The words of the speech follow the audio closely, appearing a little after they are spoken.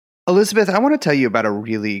Elizabeth, I want to tell you about a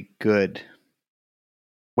really good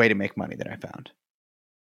way to make money that I found.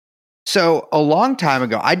 So a long time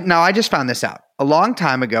ago, I just found this out. A long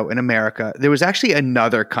time ago in America, there was actually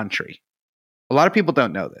another country. A lot of people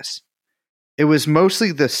don't know this. It was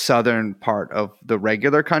mostly the southern part of the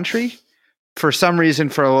regular country. For some reason,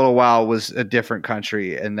 for a little while, was a different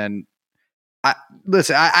country. And then, I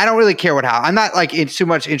don't really care how. I'm not like too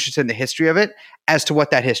much interested in the history of it as to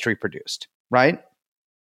what that history produced, right?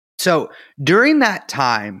 So during that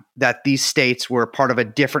time that these states were part of a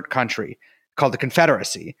different country called the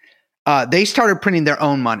Confederacy, they started printing their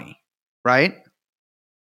own money, right?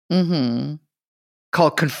 Mm-hmm.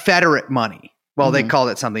 Called Confederate money. Well, they called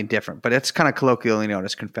it something different, but it's kind of colloquially known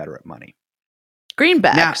as Confederate money.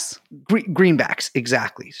 Greenbacks. Now, greenbacks,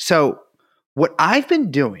 exactly. So what I've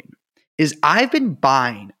been doing is I've been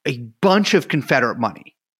buying a bunch of Confederate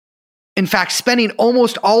money. In fact, spending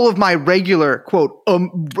almost all of my regular, quote,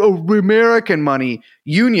 American money,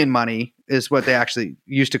 Union money is what they actually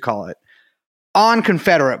used to call it, on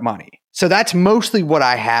Confederate money. So that's mostly what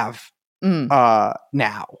I have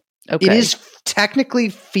now. Okay. It is technically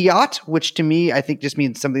fiat, which to me, I think just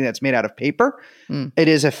means something that's made out of paper. It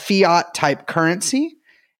is a fiat type currency.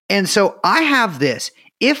 And so I have this.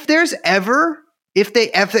 If this is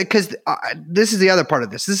the other part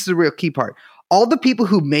of this. This is the real key part. All the people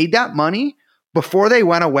who made that money before they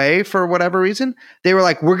went away for whatever reason, they were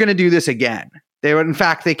like, we're going to do this again. They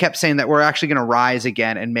kept saying that we're actually going to rise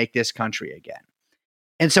again and make this country again.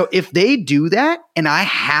 And so if they do that and I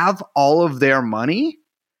have all of their money,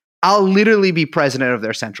 I'll literally be president of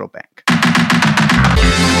their central bank. Jeffrey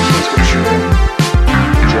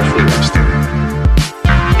Epstein.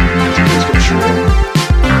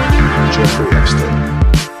 Jeffrey Epstein. Jeffrey Epstein.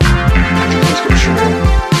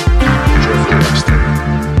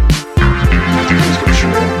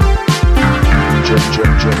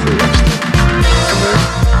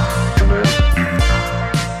 Come in.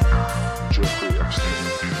 Jeffrey Epstein.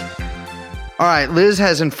 All right, Liz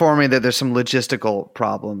has informed me that there's some logistical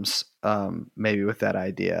problems maybe with that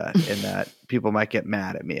idea in that people might get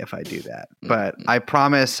mad at me if I do that. But I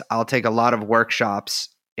promise I'll take a lot of workshops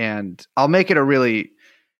and I'll make it a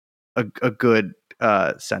good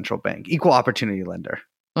central bank, equal opportunity lender.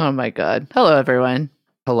 Oh my God. Hello, everyone.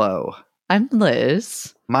 Hello. I'm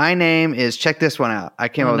Liz. My name is, check this one out. I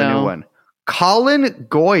came up with a new one. Colin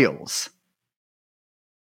Goyles.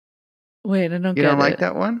 Wait, I don't get it. You don't like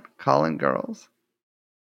that one? Colin Girls?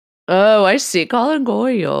 Oh, I see. Colin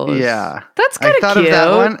Goyles. Yeah. That's kind of cute.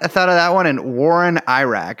 I thought of that one and Warren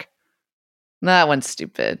Iraq. That one's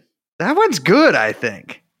stupid. That one's good, I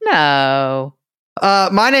think. No.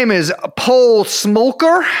 My name is Paul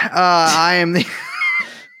Smolker. I am the...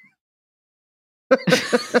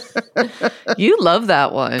 You love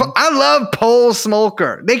that one. I love Paul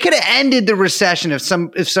Smolker. They could have ended the recession if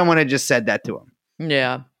someone had just said that to him.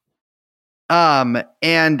 Yeah.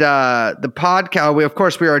 And the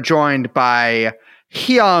podcast, we are joined by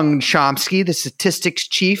Hyung Chomsky, the statistics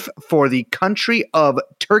chief for the country of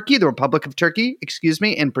Turkey, the Republic of Turkey,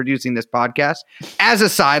 in producing this podcast as a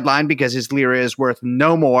sideline because his lira is worth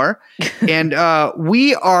no more. And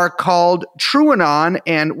we are called TrueAnon,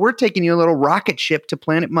 and we're taking you a little rocket ship to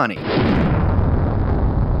Planet Money.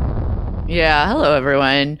 Yeah, hello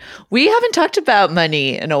everyone. We haven't talked about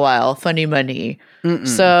money in a while, funny money.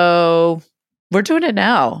 So we're doing it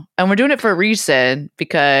now. And we're doing it for a reason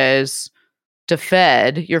because the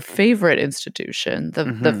Fed, your favorite institution,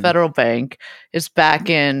 the federal bank, is back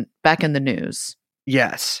in the news.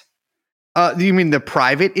 Yes. You mean the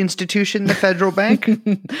private institution, the federal bank?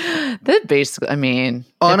 That basically,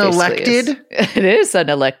 unelected? It is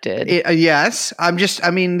unelected. Yes.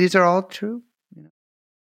 These are all true.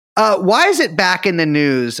 Why is it back in the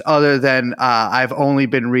news other than I've only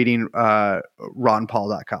been reading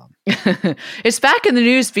ronpaul.com? It's back in the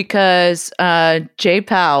news because Jay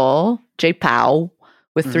Powell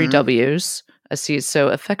with 3 W's, as he is so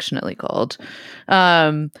affectionately called,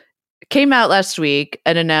 came out last week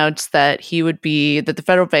and announced that the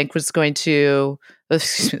Federal Bank was going to, the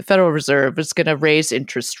Federal Reserve was going to raise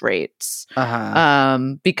interest rates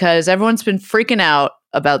because everyone's been freaking out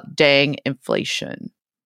about dang inflation.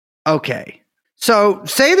 Okay. So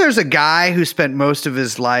say there's a guy who spent most of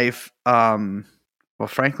his life,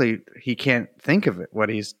 frankly, he can't think of it, what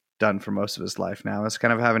he's done for most of his life now. It's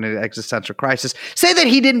kind of having an existential crisis. Say that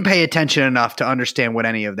he didn't pay attention enough to understand what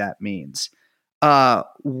any of that means.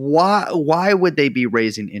 Why would they be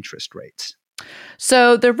raising interest rates?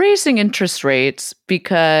 So they're raising interest rates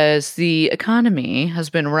because the economy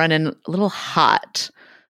has been running a little hot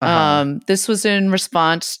This was in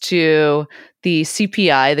response to the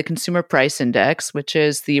CPI, the Consumer Price Index, which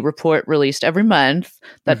is the report released every month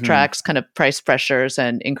that Mhm. tracks kind of price pressures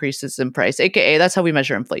and increases in price, aka that's how we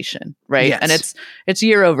measure inflation, right? Yes. And it's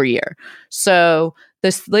year over year. So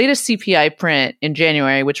this latest CPI print in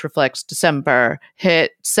January, which reflects December,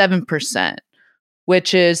 hit 7%,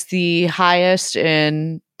 which is the highest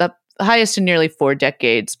in nearly 4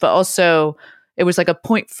 decades, but also it was like a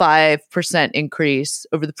 0.5% increase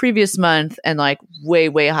over the previous month and like way,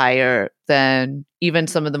 way higher than even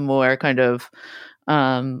some of the more kind of,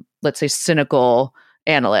 let's say, cynical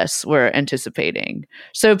analysts were anticipating.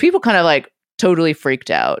 So people kind of like totally freaked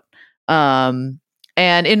out. And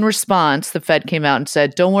in response, the Fed came out and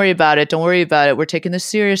said, don't worry about it. Don't worry about it. We're taking this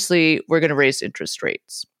seriously. We're going to raise interest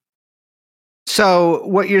rates. So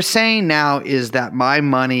what you're saying now is that my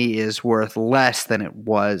money is worth less than it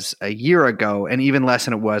was a year ago, and even less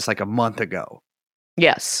than it was like a month ago.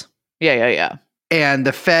 Yes. Yeah. And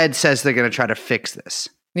the Fed says they're going to try to fix this.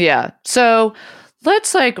 Yeah. So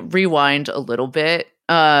let's like rewind a little bit.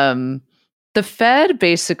 The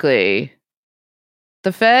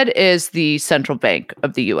Fed is the central bank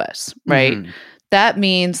of the US, right? Mhm. That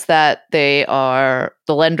means that they are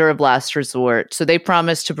the lender of last resort. So they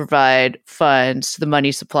promise to provide funds to the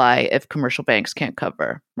money supply if commercial banks can't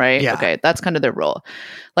cover, right? Yeah. Okay, that's kind of their role.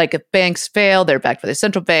 Like if banks fail, they're backed by the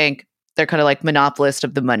central bank. They're kind of like monopolist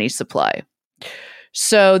of the money supply.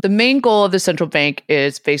 So the main goal of the central bank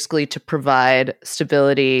is basically to provide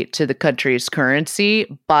stability to the country's currency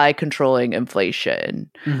by controlling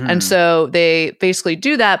inflation. Mhm. And so they basically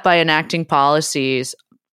do that by enacting policies,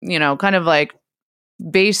 kind of like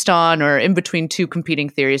based on or in between two competing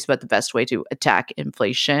theories about the best way to attack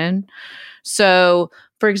inflation. So,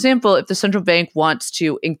 for example, if the central bank wants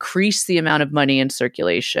to increase the amount of money in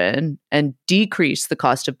circulation and decrease the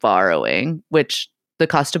cost of borrowing, which the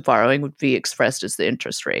cost of borrowing would be expressed as the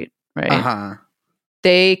interest rate, right? Uh-huh.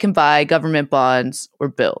 They can buy government bonds or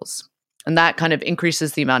bills. And that kind of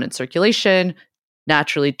increases the amount in circulation,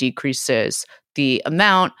 naturally decreases the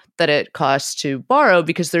amount that it costs to borrow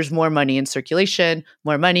because there's more money in circulation.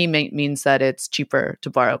 More money means that it's cheaper to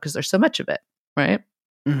borrow because there's so much of it, right?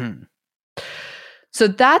 Mhm. So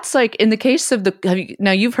that's like in the case of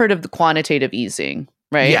now you've heard of the quantitative easing,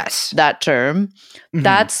 right? Yes. That term. Mhm.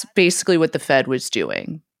 That's basically what the Fed was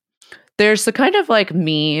doing. There's the kind of like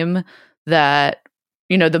meme that,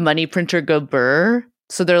 the money printer go burr.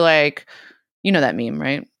 So they're like, that meme,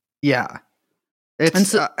 right? Yeah. It's And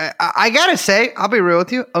so- I gotta say, I'll be real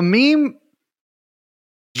with you. A meme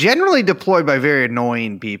generally deployed by very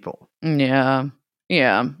annoying people. Yeah.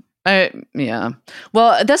 Well,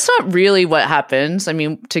 that's not really what happens. I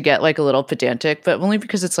mean, to get like a little pedantic, but only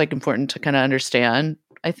because it's like important to kind of understand,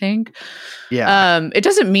 I think. Yeah. It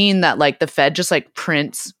doesn't mean that like the Fed just like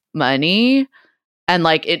prints money and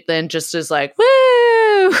like it then just is like,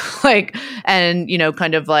 woo, like, and,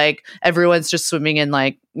 kind of like everyone's just swimming in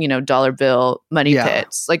like, dollar bill money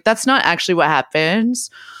pits. Like that's not actually what happens.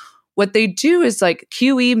 What they do is like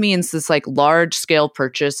QE means this like large scale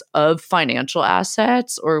purchase of financial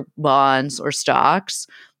assets or bonds or stocks,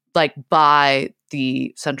 like by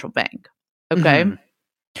the central bank. Okay. Mhm.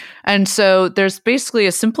 And so there's basically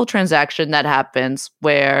a simple transaction that happens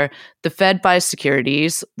where the Fed buys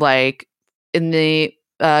securities, like in the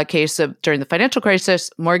case of during the financial crisis,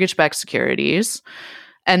 mortgage-backed securities.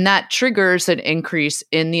 And that triggers an increase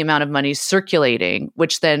in the amount of money circulating,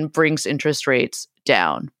 which then brings interest rates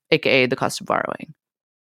down, aka the cost of borrowing.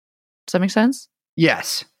 Does that make sense?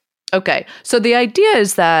 Yes. Okay. So the idea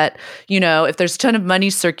is that, if there's a ton of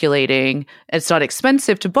money circulating, it's not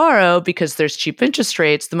expensive to borrow because there's cheap interest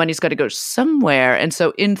rates, the money's got to go somewhere. And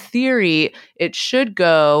so in theory, it should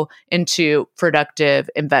go into productive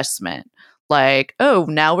investment. Like, oh,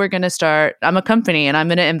 now we're going to start, I'm a company and I'm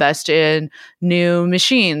going to invest in new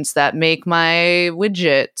machines that make my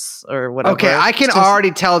widgets or whatever. Okay, I can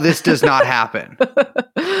already tell this does not happen.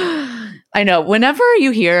 I know. Whenever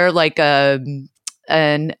you hear like an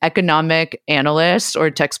economic analyst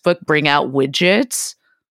or textbook bring out widgets,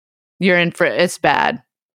 you're in for it's bad.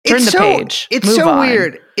 Turn the page. It's Move so on.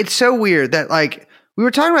 weird. It's so weird that like we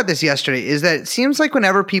were talking about this yesterday. Is that it seems like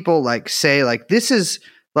whenever people like say like this is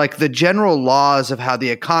like the general laws of how the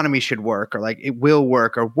economy should work or like it will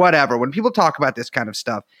work or whatever. When people talk about this kind of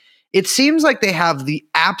stuff, it seems like they have the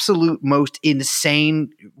absolute most insane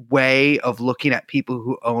way of looking at people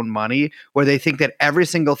who own money, where they think that every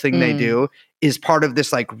single thing they do is part of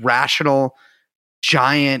this like rational,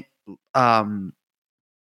 giant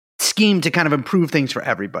scheme to kind of improve things for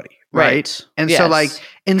everybody, right? And Yes. so like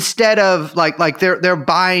instead of like they're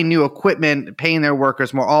buying new equipment, paying their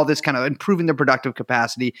workers more, all this kind of improving their productive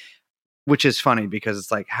capacity, which is funny because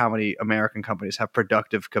it's like how many American companies have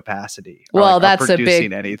productive capacity? Or Well, like, are that's a producing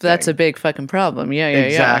big anything. that's a big fucking problem. Yeah,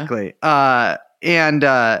 exactly. And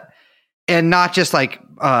not just like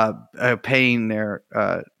paying their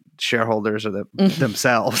shareholders or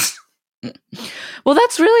themselves. Well,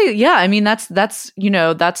 that's really, yeah. I mean, that's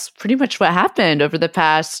pretty much what happened over the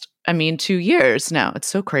past, 2 years now. It's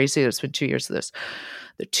so crazy. It's been 2 years of this.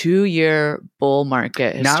 The 2-year bull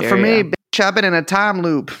market hysteria. Not for me, bitch. I've been in a time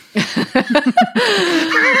loop.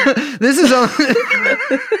 This is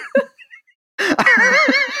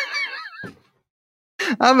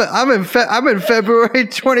I'm in February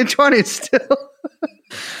 2020 still.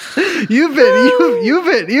 You've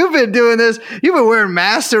been doing this. You've been wearing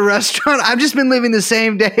masks at restaurant. I've just been living the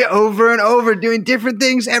same day over and over, doing different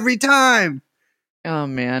things every time. Oh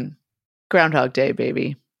man, Groundhog Day,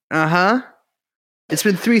 baby. Uh-huh. It's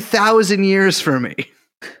been 3,000 years for me.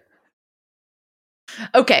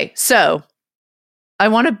 Okay, so I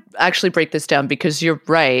want to actually break this down because you're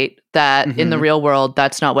right that in the real world,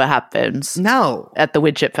 that's not what happens. No. At the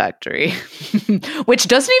widget factory, which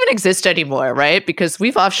doesn't even exist anymore, right? Because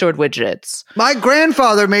we've offshored widgets. My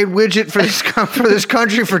grandfather made widget for this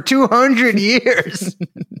country for 200 years.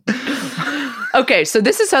 Okay, so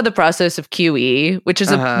this is how the process of QE, which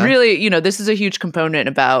is a really, this is a huge component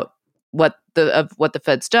about what the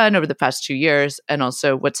Fed's done over the past 2 years, and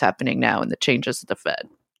also what's happening now and the changes at the Fed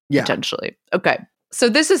potentially. Okay, so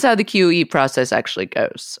this is how the QE process actually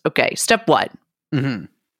goes. Okay, step 1,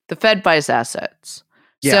 the Fed buys assets.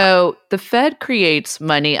 Yeah. So the Fed creates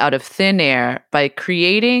money out of thin air by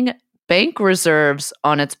creating bank reserves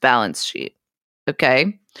on its balance sheet.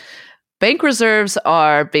 Okay. Bank reserves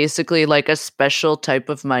are basically like a special type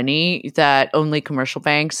of money that only commercial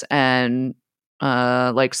banks and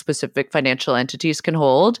like specific financial entities can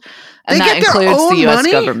hold. And that includes the US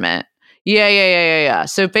government. Yeah.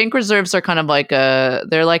 So bank reserves are kind of like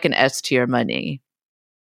they're like an S tier money.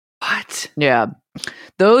 What? Yeah.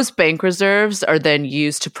 Those bank reserves are then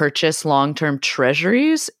used to purchase long-term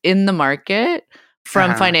treasuries in the market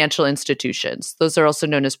from financial institutions. Those are also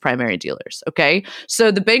known as primary dealers. Okay.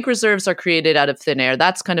 So the bank reserves are created out of thin air.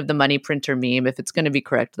 That's kind of the money printer meme. If it's going to be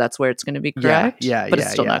correct, that's where it's going to be correct. Yeah. But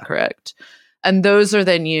it's still not correct. And those are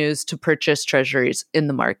then used to purchase treasuries in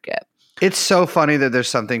the market. It's so funny that there's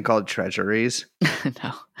something called treasuries.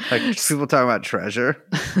 No. Like people talking about treasure.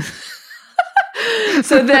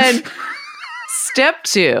 So then step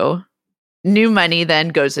 2, new money then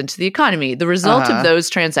goes into the economy. The result of those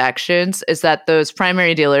transactions is that those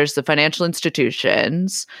primary dealers, the financial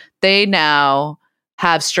institutions, they now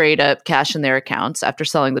have straight up cash in their accounts after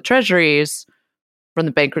selling the treasuries from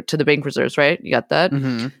the bank to the bank reserves, right? You got that?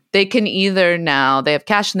 They can either now, they have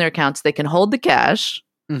cash in their accounts, they can hold the cash,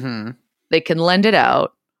 they can lend it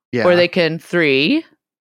out, or they can 3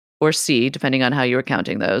 or C, depending on how you're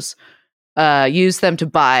counting those, use them to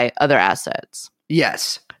buy other assets.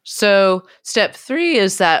 Yes. So step 3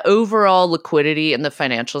 is that overall liquidity in the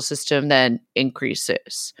financial system then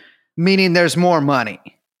increases. Meaning there's more money.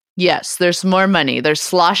 Yes, there's more money. There's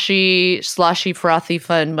sloshy, frothy,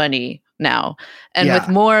 fun money now. And with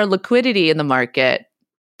more liquidity in the market,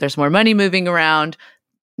 there's more money moving around.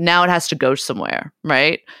 Now it has to go somewhere,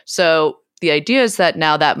 right? So the idea is that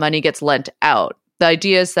now that money gets lent out. The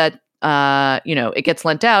idea is that, it gets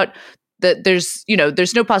lent out. That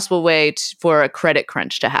there's no possible way for a credit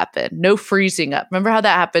crunch to happen. No freezing up. Remember how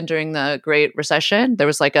that happened during the Great Recession? There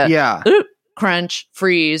was like a crunch,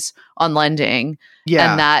 freeze on lending.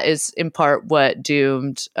 Yeah. And that is in part what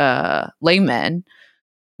doomed laymen.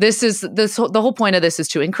 The whole point of this is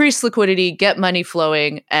to increase liquidity, get money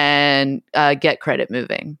flowing, and get credit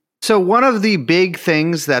moving. So one of the big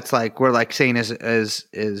things that's like we're like saying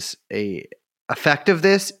is a effect of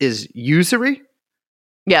this is usury.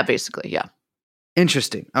 Yeah, basically, yeah.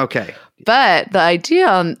 Interesting. Okay. But the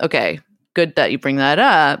idea good that you bring that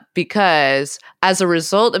up, because as a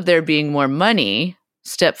result of there being more money,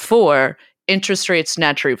 step 4, interest rates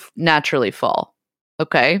naturally fall.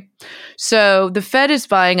 Okay. So the Fed is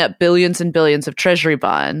buying up billions and billions of treasury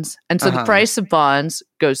bonds. And so the price of bonds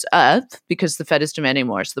goes up because the Fed is demanding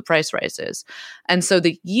more. So the price rises. And so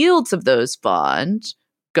the yields of those bonds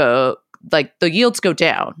the yields go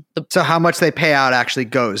down. So how much they pay out actually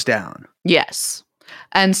goes down. Yes.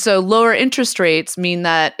 And so lower interest rates mean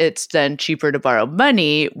that it's then cheaper to borrow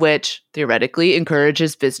money, which theoretically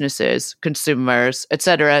encourages businesses, consumers, et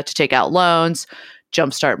cetera, to take out loans,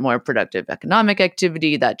 jumpstart more productive economic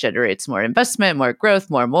activity that generates more investment, more growth,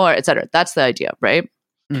 more, et cetera. That's the idea, right?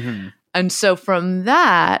 Mhm. And so from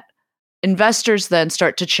that, investors then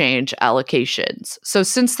start to change allocations. So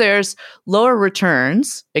since there's lower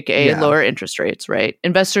returns, aka Yeah. lower interest rates, right?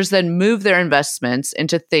 Investors then move their investments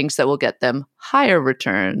into things that will get them higher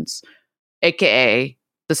returns, aka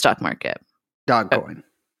the stock market. Dogcoin.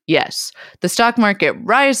 Yes. The stock market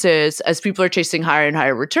rises as people are chasing higher and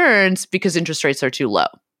higher returns because interest rates are too low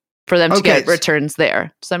for them to Okay. get returns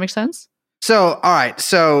there. Does that make sense? So, all right.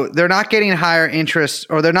 So they're not getting higher interest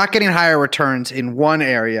or they're not getting higher returns in one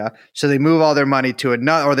area. So they move all their money to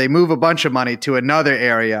another, or they move a bunch of money to another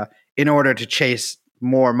area in order to chase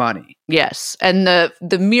more money. Yes. And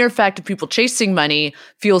the mere fact of people chasing money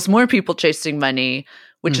fuels more people chasing money,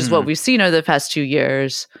 which is what we've seen over the past 2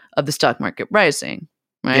 years of the stock market rising.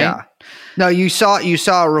 Right? Yeah. No, you saw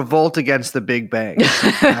a revolt against the big banks.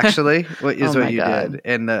 Actually, what Oh my you God. did,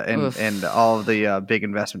 and Oof. and all of the big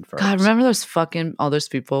investment firms. God, remember all those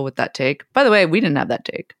people with that take? By the way, we didn't have that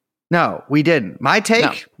take. No, we didn't. My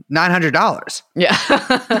take, $900. Yeah.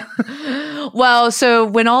 Well, so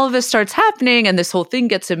when all of this starts happening and this whole thing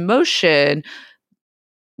gets in motion,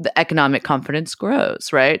 the economic confidence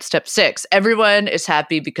grows, right? Step 6, everyone is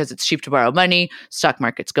happy because it's cheap to borrow money. Stock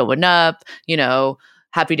market's going up,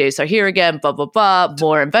 happy days are here again, blah, blah, blah.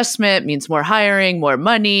 More investment means more hiring, more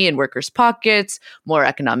money in workers' pockets, more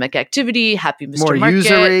economic activity, happy Mr. More Market.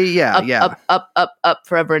 usury. Yeah, up, up,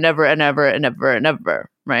 forever and ever and ever and ever and ever,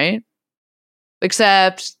 right?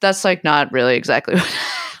 Except that's like not really exactly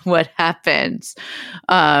what happens.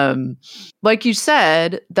 Like you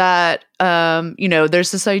said, that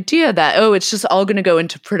there's this idea that it's just all going to go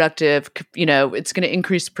into productive. It's going to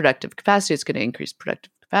increase productive capacity. It's going to increase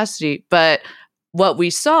productive capacity. But what we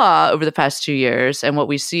saw over the past 2 years, and what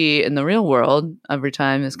we see in the real world every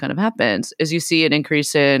time this kind of happens, is you see an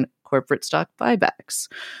increase in corporate stock buybacks.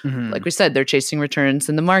 Mhm. Like we said, they're chasing returns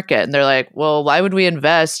in the market, and they're like, well, why would we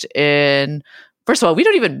invest in? First of all, we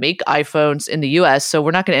don't even make iPhones in the US, so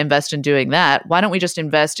we're not going to invest in doing that. Why don't we just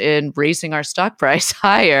invest in raising our stock price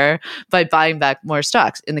higher by buying back more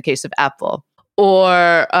stocks in the case of Apple?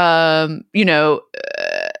 Or,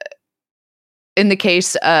 in the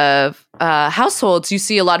case of households, you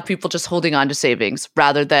see a lot of people just holding on to savings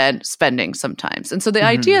rather than spending sometimes. And so the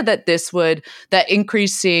idea that that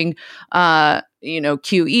increasing,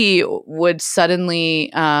 QE would suddenly,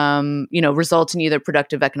 result in either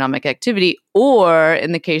productive economic activity, or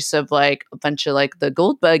in the case of like a bunch of like the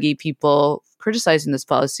gold buggy people criticizing this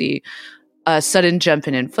policy, a sudden jump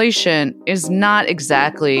in inflation is not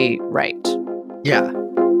exactly right. Yeah.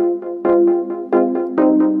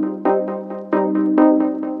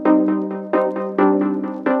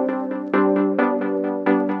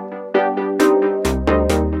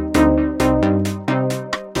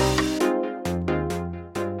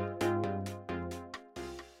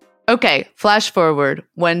 Okay, flash forward,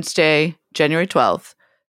 Wednesday, January 12th.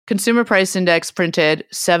 Consumer Price Index printed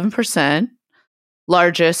 7%,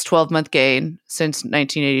 largest 12-month gain since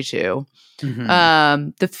 1982.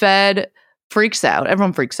 Mhm. The Fed freaks out.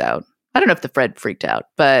 Everyone freaks out. I don't know if the Fed freaked out,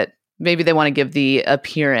 but maybe they want to give the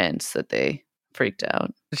appearance that they freaked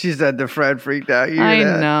out. She said the Fred freaked out. You I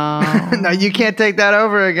hear that? know. No, you can't take that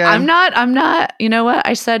over again. I'm not. You know what?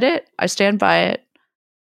 I said it. I stand by it.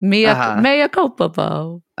 Mea culpa,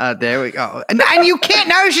 Bo. There we go. And you can't.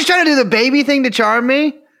 Now she's trying to do the baby thing to charm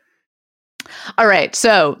me. All right.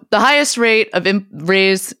 So the highest rate of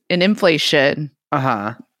raise in inflation,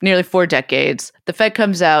 nearly 4 decades. The Fed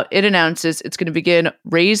comes out. It announces it's going to begin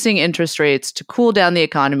raising interest rates to cool down the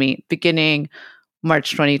economy beginning March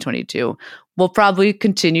 2022. We'll probably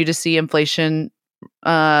continue to see inflation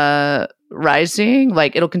rising.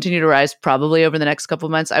 Like it'll continue to rise probably over the next couple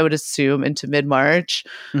of months, I would assume into mid-March,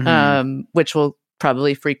 which will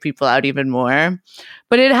probably freak people out even more.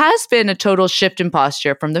 But it has been a total shift in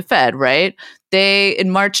posture from the Fed, right? They,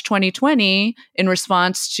 in March 2020, in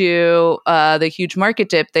response to the huge market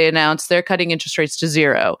dip, they announced they're cutting interest rates to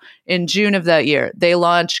 0. In June of that year, they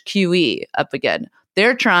launched QE up again.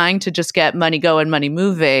 They're trying to just get money going, money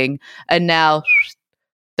moving. And now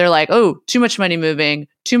they're like, oh, too much money moving,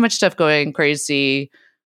 too much stuff going crazy.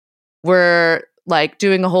 We're like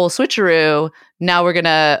doing a whole switcheroo. Now we're going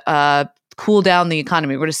to cool down the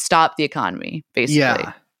economy. We're going to stop the economy, basically.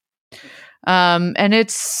 Yeah. And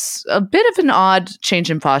it's a bit of an odd change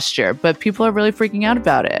in posture, but people are really freaking out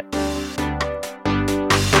about it.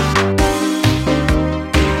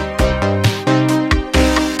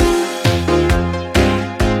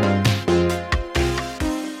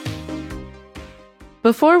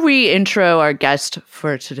 Before we intro our guest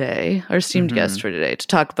for today, our esteemed guest for today, to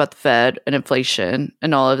talk about the Fed and inflation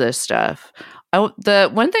and all of this stuff, the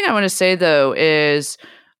one thing I want to say, though, is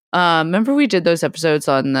Remember we did those episodes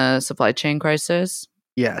on the supply chain crisis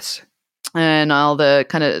Yes. and all the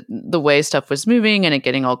kind of the way stuff was moving and it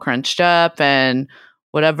getting all crunched up and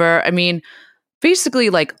whatever. I mean, basically,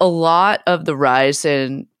 like a lot of the rise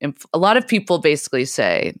in a lot of people basically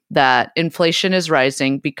say that inflation is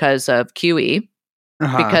rising because of QE,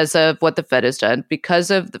 because of what the Fed has done, because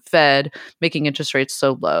of the Fed making interest rates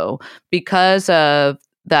so low, because of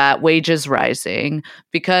that wages rising,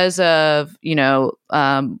 because of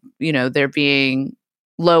there being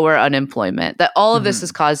lower unemployment, that all of this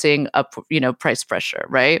is causing up price pressure,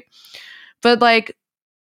 right? But like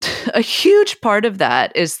a huge part of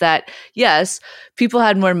that is that yes, people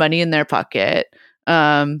had more money in their pocket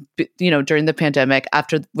during the pandemic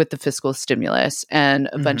with the fiscal stimulus and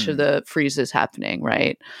a bunch of the freezes happening,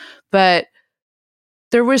 right? But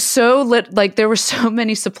there was there were so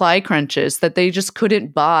many supply crunches that they just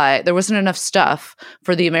couldn't buy. There wasn't enough stuff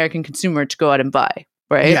for the American consumer to go out and buy,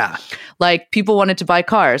 right? Yeah. Like people wanted to buy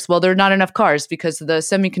cars. Well, there are not enough cars because of the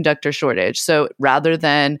semiconductor shortage. So rather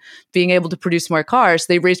than being able to produce more cars,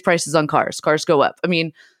 they raise prices on cars. Cars go up. I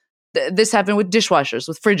mean, this happened with dishwashers,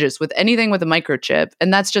 with fridges, with anything with a microchip.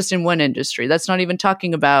 And that's just in one industry. That's not even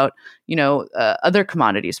talking about, other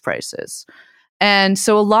commodities prices. And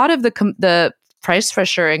so a lot of the price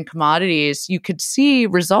pressure in commodities you could see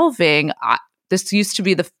resolving. This used to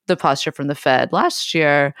be the posture from the Fed last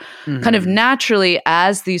year, kind of naturally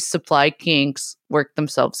as these supply kinks work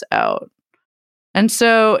themselves out. And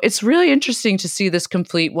so it's really interesting to see this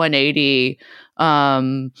complete 180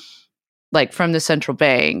 from the central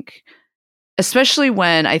bank, especially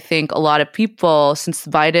when I think a lot of people since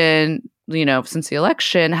Biden, since the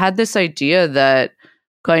election had this idea that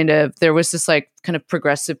there was this kind of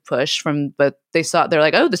progressive push but they're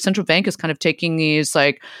like, oh, the central bank is kind of taking these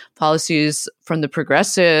like policies from the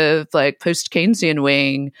progressive, like post-Keynesian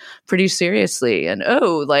wing pretty seriously. And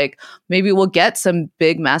maybe we'll get some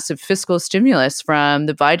big, massive fiscal stimulus from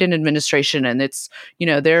the Biden administration. And it's,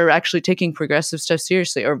 they're actually taking progressive stuff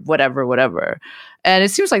seriously or whatever. And it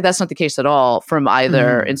seems like that's not the case at all from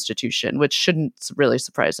either institution, which shouldn't really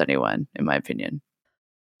surprise anyone, in my opinion.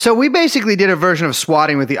 So we basically did a version of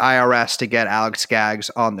swatting with the IRS to get Alex Skaggs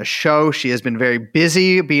on the show. She has been very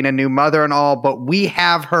busy being a new mother and all, but we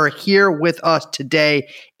have her here with us today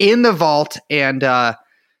in the vault. And,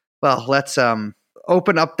 let's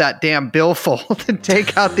open up that damn billfold and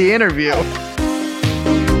take out the interview.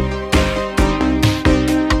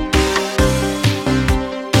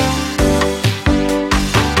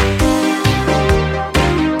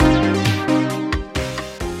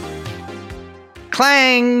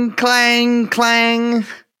 Clang, clang, clang.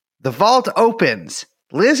 The vault opens.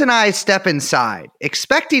 Liz and I step inside,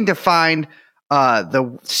 expecting to find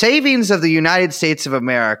the savings of the United States of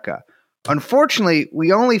America. Unfortunately,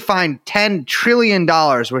 we only find $10 trillion,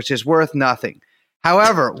 which is worth nothing.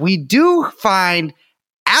 However, we do find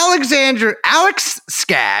Alex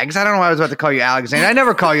Skaggs. I don't know why I was about to call you Alexander. I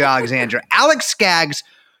never call you Alexandra. Alex Skaggs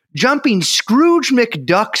jumping Scrooge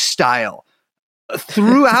McDuck style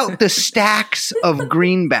throughout the stacks of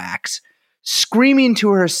greenbacks, screaming to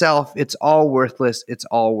herself, "It's all worthless. It's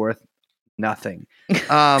all worth nothing."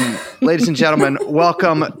 Ladies and gentlemen,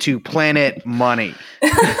 welcome to Planet Money.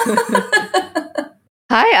 Hi,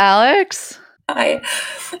 Alex. Hi.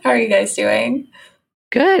 How are you guys doing?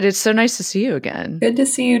 Good. It's so nice to see you again. Good to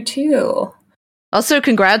see you too. Also,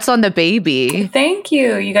 congrats on the baby. Thank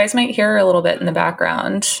you. You guys might hear her a little bit in the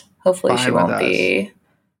background. Hopefully she won't be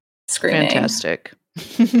screaming. Fantastic.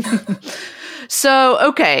 So,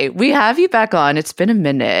 okay, we have you back on. It's been a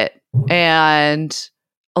minute, and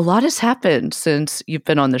a lot has happened since you've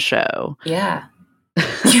been on the show. Yeah.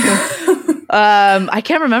 I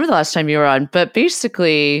can't remember the last time you were on, but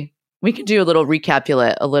basically, we can do a little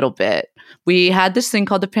recapitulate a little bit. We had this thing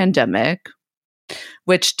called the pandemic,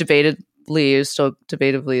 which debatably is still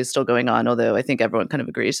going on, although I think everyone kind of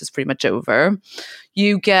agrees it's pretty much over.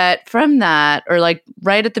 You get from that, or like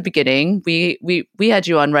right at the beginning, we had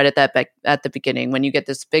you on right at the beginning when you get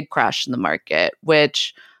this big crash in the market,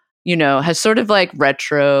 which has sort of like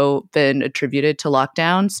retro been attributed to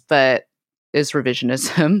lockdowns, but is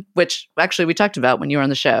revisionism, which actually we talked about when you were on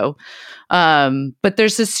the show. But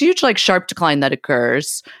there's this huge like sharp decline that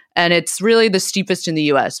occurs, and it's really the steepest in the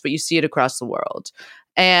US, but you see it across the world.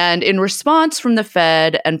 And in response from the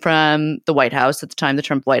Fed and from the White House at the time, the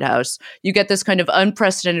Trump White House, you get this kind of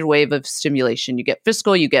unprecedented wave of stimulation. You get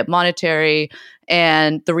fiscal, you get monetary.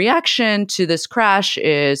 And the reaction to this crash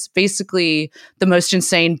is basically the most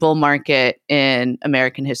insane bull market in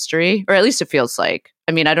American history, or at least it feels like.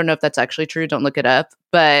 I mean, I don't know if that's actually true. Don't look it up.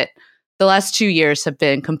 But the last 2 years have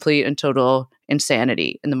been complete and total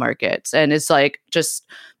insanity in the markets. And it's like just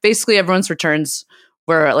basically everyone's returns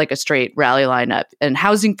were like a straight rally lineup. And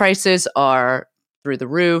housing prices are through the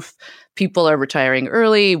roof. People are retiring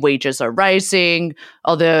early. Wages are rising,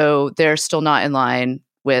 although they're still not in line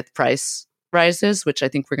with price rises, which I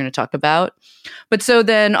think we're going to talk about. But so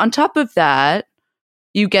then on top of that,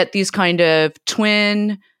 you get these kind of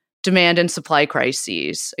twin demand and supply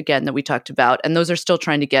crises, again, that we talked about. And those are still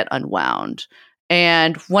trying to get unwound.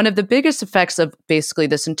 And one of the biggest effects of basically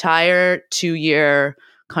this entire 2-year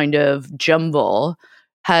kind of jumble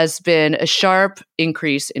has been a sharp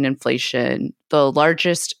increase in inflation, the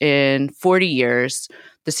largest in 40 years.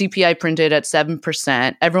 The CPI printed at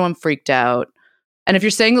 7%. Everyone freaked out. And if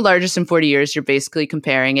you're saying the largest in 40 years, you're basically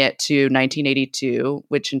comparing it to 1982,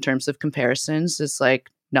 which in terms of comparisons is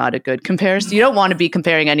like not a good comparison. You don't want to be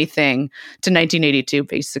comparing anything to 1982,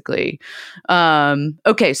 basically.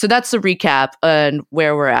 Okay, so that's the recap on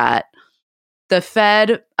where we're at. The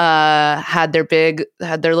Fed had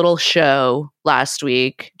their little show last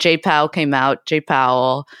week. Jay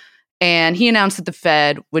Powell, and he announced that the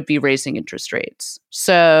Fed would be raising interest rates.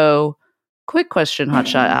 So, quick question,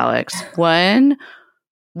 Hotshot Alex. One,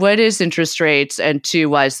 what is interest rates? And two,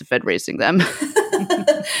 why is the Fed raising them?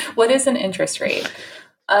 What is an interest rate?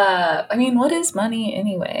 I mean, what is money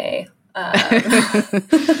anyway?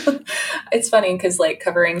 It's funny because like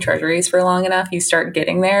covering treasuries for long enough, you start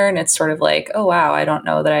getting there and it's sort of like, oh wow, I don't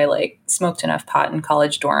know that I like smoked enough pot in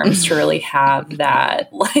college dorms to really have that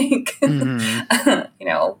like,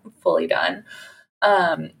 fully done.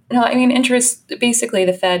 No, I mean, interest, basically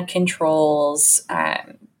the Fed controls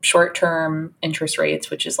short-term interest rates,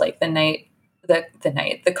 which is like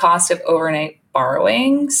the cost of overnight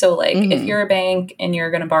borrowing. So like if you're a bank and you're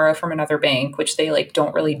going to borrow from another bank, which they like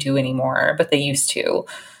don't really do anymore, but they used to,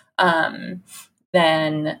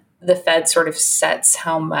 then the Fed sort of sets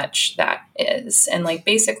how much that is. And like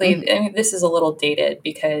basically, I mean, this is a little dated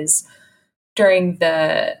because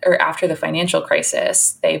after the financial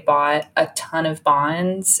crisis, they bought a ton of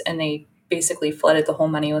bonds and they basically flooded the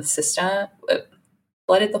whole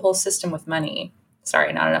system with money.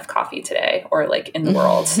 Sorry, not enough coffee today or like in the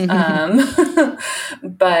world.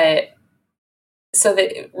 But so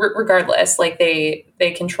that regardless, like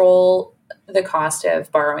they control the cost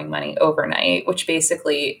of borrowing money overnight, which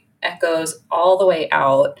basically echoes all the way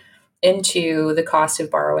out into the cost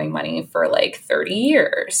of borrowing money for like 30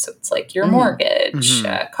 years. So it's like your mortgage,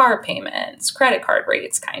 car payments, credit card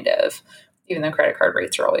rates, kind of. Even though credit card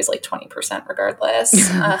rates are always like 20% regardless.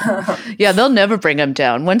 Yeah, they'll never bring them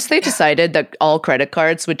down. Once they decided that all credit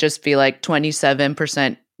cards would just be like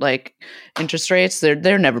 27% like interest rates,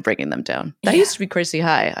 they're never bringing them down. That used to be crazy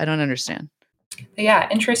high. I don't understand. But yeah,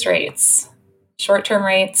 interest rates, short-term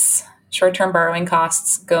borrowing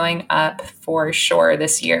costs going up for sure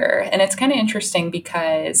this year. And it's kind of interesting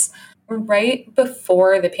because right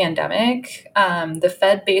before the pandemic, the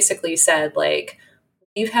Fed basically said like,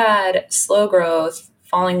 we've had slow growth,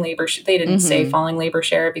 falling labor. They didn't say falling labor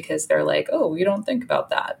share because they're like, oh, we don't think about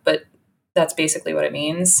that. But that's basically what it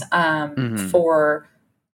means for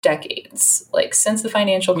decades, like since the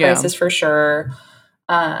financial crisis for sure.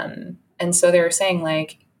 And so they were saying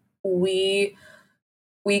like, we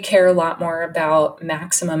care a lot more about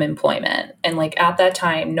maximum employment. And like at that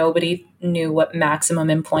time, nobody knew what maximum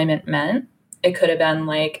employment meant. It could have been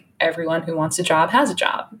like everyone who wants a job has a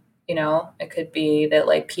job. You know, it could be that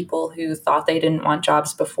like people who thought they didn't want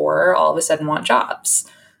jobs before all of a sudden want jobs.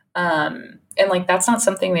 And like, that's not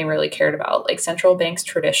something they really cared about. Like central banks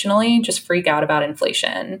traditionally just freak out about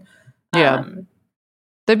inflation. Yeah.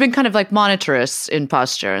 They've been kind of like monetarists in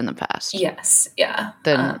posture in the past. Yes. Yeah.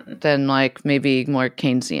 Than like maybe more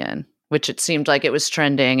Keynesian, which it seemed like it was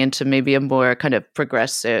trending into maybe a more kind of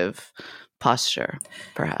progressive posture,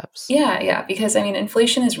 perhaps. Yeah. Because I mean,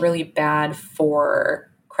 inflation is really bad for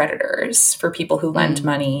creditors, for people who lend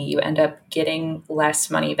money. You end up getting less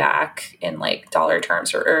money back in like dollar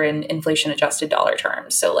terms or in inflation adjusted dollar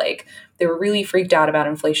terms. So like they were really freaked out about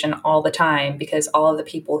inflation all the time because all of the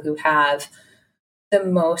people who have the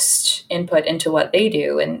most input into what they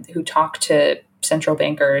do and who talk to central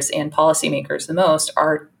bankers and policymakers the most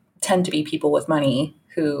tend to be people with money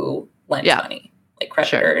who lend money, like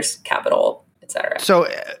creditors, capital, etc. So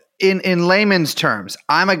in layman's terms,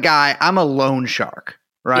 I'm a loan shark.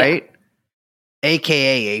 Right? Yeah.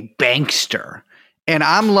 AKA a bankster. And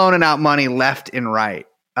I'm loaning out money left and right.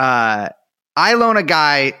 I loan a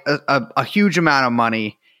guy a huge amount of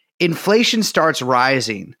money. Inflation starts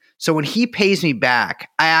rising. So when he pays me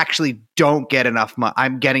back, I actually don't get enough money.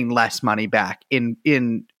 I'm getting less money back in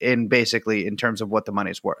basically in terms of what the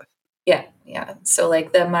money's worth. Yeah. So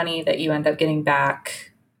like the money that you end up getting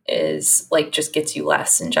back is like just gets you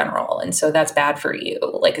less in general. And so that's bad for you,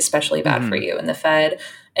 like especially bad for you. And the Fed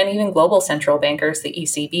and even global central bankers, the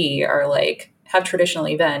ECB, are like have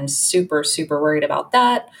traditionally been super, super worried about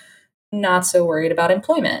that, not so worried about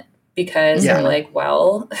employment because they're like,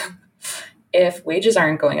 well, if wages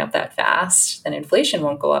aren't going up that fast, then inflation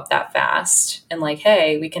won't go up that fast. And like,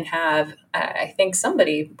 hey, we can have, I think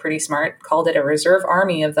somebody pretty smart called it a reserve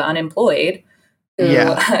army of the unemployed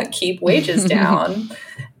who keep wages down.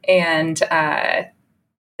 And that,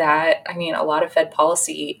 I mean, a lot of Fed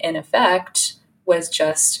policy in effect was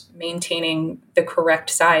just maintaining the correct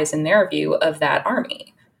size in their view of that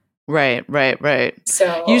army. Right.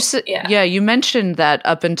 So you mentioned that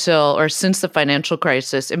up until or since the financial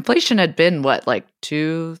crisis, inflation had been what, like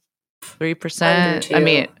 2-3%? I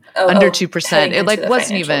mean, under 2%. It like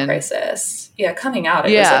wasn't even crisis. Yeah, coming out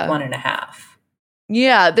it was like 1.5.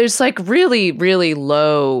 Yeah, there's like really, really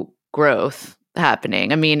low growth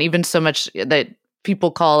happening. I mean, even so much that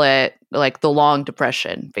people call it like the long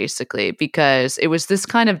depression, basically, because it was this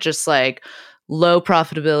kind of just like low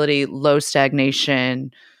profitability, low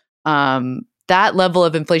stagnation. That level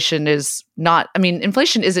of inflation is not, I mean,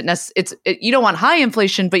 inflation isn't necessarily, you don't want high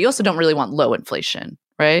inflation, but you also don't really want low inflation,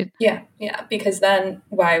 right? Yeah, because then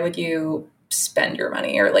why would you spend your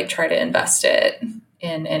money or like try to invest it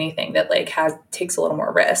in anything that like takes a little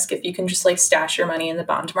more risk? If you can just like stash your money in the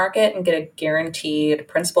bond market and get a guaranteed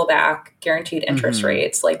principal back, guaranteed interest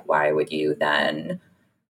rates, like why would you then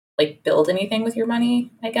like build anything with your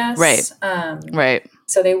money, I guess? Right.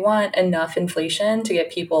 So they want enough inflation to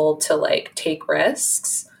get people to like take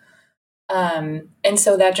risks. And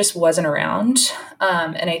so that just wasn't around.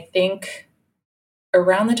 And I think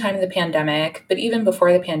around the time of the pandemic, but even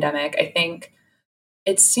before the pandemic, I think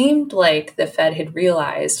it seemed like the Fed had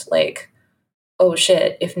realized like, oh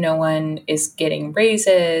shit, if no one is getting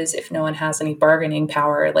raises, if no one has any bargaining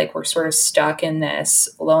power, like we're sort of stuck in this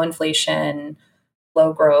low inflation,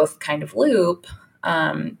 low growth kind of loop.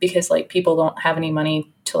 Because like people don't have any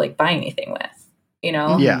money to like buy anything with, you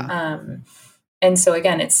know? And so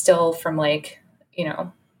again, it's still from like, you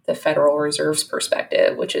know, the Federal Reserve's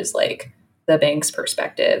perspective, which is like the bank's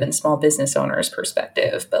perspective and small business owners'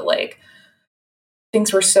 perspective. But like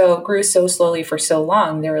things grew so slowly for so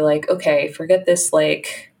long. They were like, okay, forget this,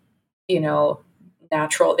 like, you know,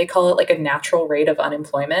 they call it like a natural rate of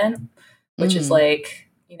unemployment, which is like,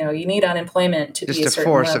 you know, you need unemployment to be a certain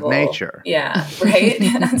force level. of nature. Yeah, right?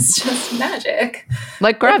 It's just magic.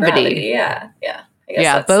 Like gravity. Yeah. I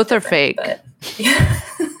guess both are fake. But, yeah,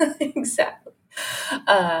 exactly.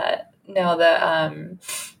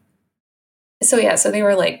 So they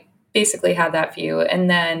were like, basically had that view. And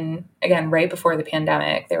then again, right before the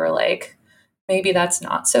pandemic, they were like, maybe that's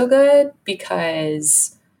not so good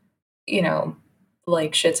because, you know,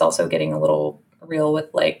 like shit's also getting a little real with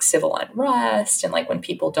like civil unrest and like when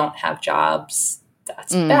people don't have jobs,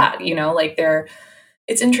 that's bad, you know, like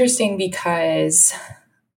it's interesting because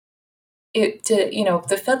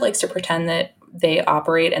the Fed likes to pretend that they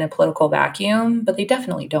operate in a political vacuum, but they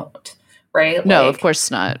definitely don't, right? No, like, of course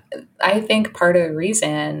not. I think part of the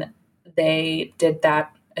reason they did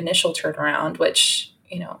that initial turnaround, which,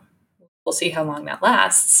 you know, we'll see how long that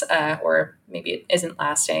lasts, or maybe it isn't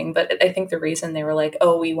lasting. But I think the reason they were like,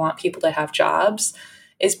 oh, we want people to have jobs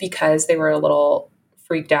is because they were a little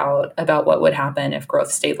freaked out about what would happen if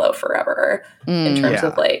growth stayed low forever in terms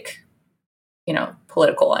of like, you know,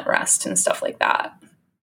 political unrest and stuff like that.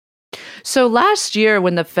 So last year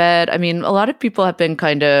when the Fed, I mean, a lot of people have been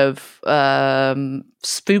kind of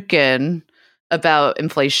spooking about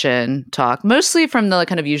inflation talk, mostly from the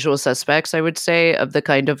kind of usual suspects, I would say, of the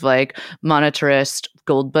kind of like monetarist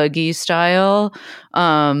gold buggy style.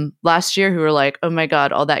 Last year, who were like, oh my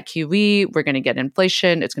God, all that QE, we're going to get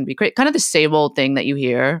inflation. It's going to be great. Kind of the same old thing that you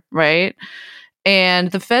hear, right?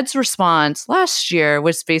 And the Fed's response last year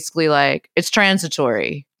was basically like, it's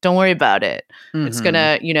transitory. Don't worry about it. It's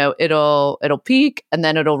gonna, you know, it'll peak and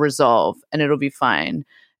then it'll resolve and it'll be fine.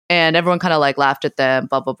 And everyone kind of like laughed at them,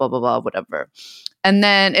 blah, blah, blah, blah, blah, whatever. And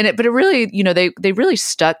then, but it really, you know, they really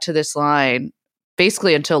stuck to this line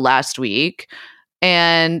basically until last week.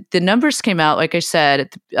 And the numbers came out, like I said,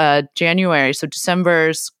 January. So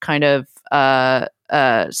December's kind of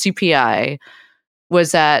CPI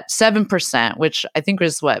was at 7%, which I think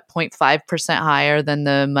was 0.5% higher than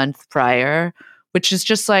the month prior, which is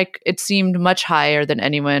just like, it seemed much higher than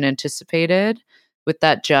anyone anticipated with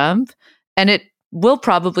that jump. And it will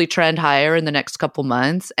probably trend higher in the next couple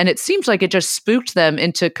months. And it seems like it just spooked them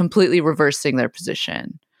into completely reversing their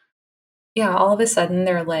position. Yeah, all of a sudden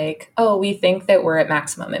they're like, oh, we think that we're at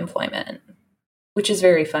maximum employment, which is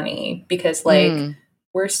very funny because like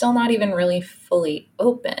we're still not even really fully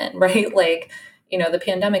open, right? Like, the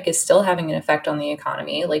pandemic is still having an effect on the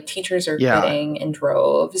economy. Like, teachers are Yeah. quitting in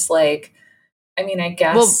droves. Like, I mean, I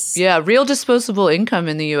Well, guess, yeah, real disposable income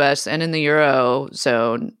in the US and in the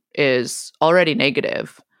Eurozone is already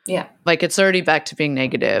negative. yeah. Like it's already back to being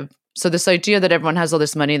negative. So this idea that everyone has all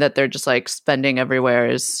this money that they're just like spending everywhere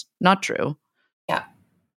is not true. Yeah.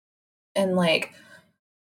 And like,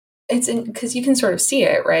 it's because you can sort of see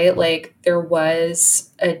it, right? Like, there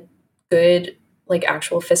was a good, like,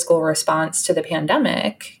 actual fiscal response to the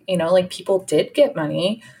pandemic. Like, people did get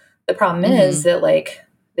money. The problem is that, like,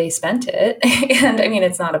 they spent it. And I mean,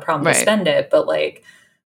 it's not a problem to Right. spend it, but like,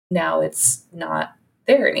 now it's not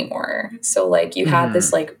there anymore. So, like, you had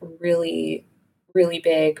this, like, really, really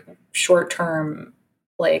big short term,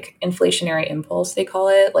 like, inflationary impulse, they call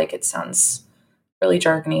it. Like, it sounds really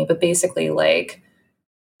jargony, but basically, like,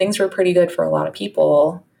 things were pretty good for a lot of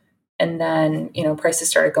people. And then, prices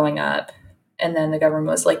started going up. And then the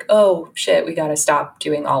government was like, oh shit, we got to stop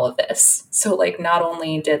doing all of this. So, like, not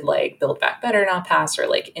only did, like, Build Back Better not pass, or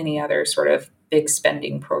like any other sort of big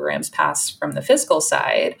spending programs pass from the fiscal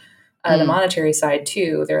side, the monetary side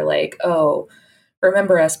too, they're like, oh,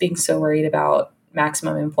 remember us being so worried about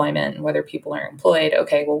maximum employment and whether people are employed.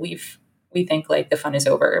 Okay, well, we think like the fun is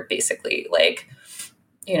over, basically. Like,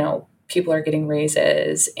 people are getting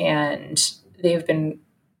raises, and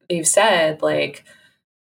they've said, like,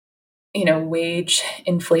 wage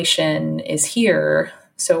inflation is here,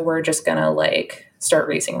 so we're just gonna, like, start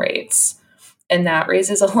raising rates. And that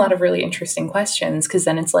raises a lot of really interesting questions, because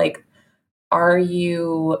then it's like, are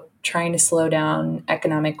you trying to slow down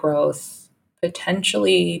economic growth,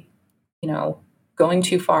 potentially, going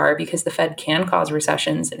too far, because the Fed can cause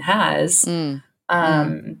recessions and has,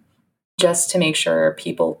 just to make sure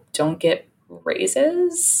people don't get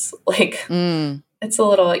raises? Like, it's a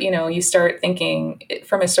little, you start thinking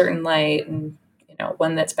from a certain light, and,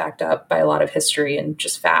 one that's backed up by a lot of history and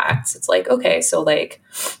just facts. It's like, okay, so, like,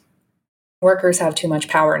 workers have too much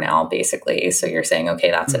power now, basically. So you're saying,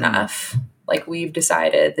 okay, that's enough. Like, we've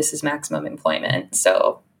decided this is maximum employment.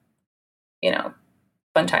 So,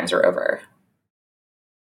 fun times are over.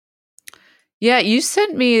 Yeah, you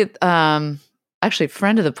sent me actually,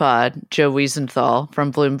 friend of the pod, Joe Wiesenthal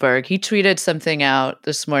from Bloomberg. He tweeted something out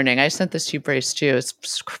this morning. I sent this to you, Brace, too. It's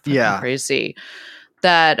fucking crazy.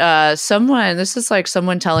 That this is like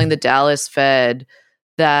someone telling the Dallas Fed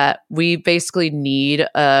that we basically need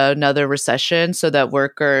another recession so that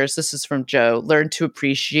workers, this is from Joe, learn to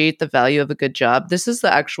appreciate the value of a good job. This is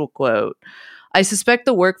the actual quote. I suspect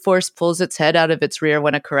the workforce pulls its head out of its rear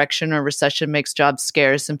when a correction or recession makes jobs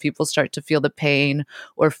scarce and people start to feel the pain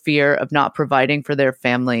or fear of not providing for their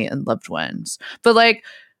family and loved ones. But, like,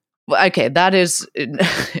 okay, that is an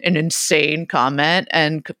insane comment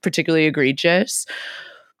and particularly egregious.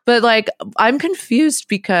 But, like, I'm confused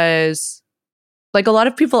because, like, a lot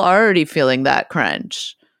of people are already feeling that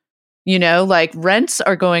crunch. Like, rents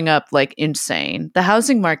are going up like insane. The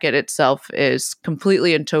housing market itself is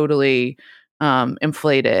completely and totally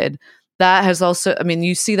inflated. That has also, I mean,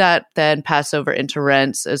 you see that then pass over into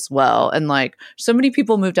rents as well. And, like, so many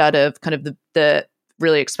people moved out of kind of the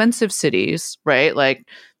really expensive cities, right? Like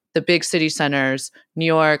the big city centers, New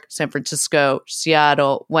York, San Francisco,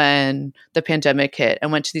 Seattle, when the pandemic hit,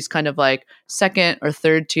 and went to these kind of like second or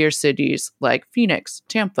third tier cities like Phoenix,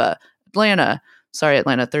 Tampa, Atlanta,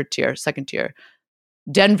 third tier, second tier,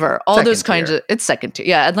 Denver, all those kinds of, it's second tier.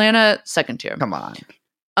 Yeah, Atlanta, second tier. Come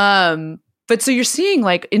on. But so you're seeing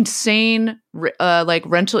like insane like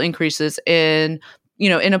rental increases in,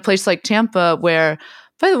 in a place like Tampa, where,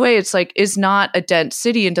 by the way, it's like is not a dense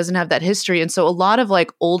city and doesn't have that history. And so a lot of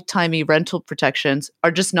like old timey rental protections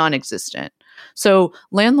are just non-existent. So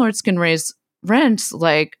landlords can raise rents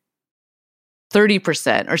like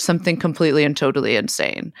 30% or something completely and totally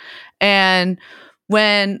insane. And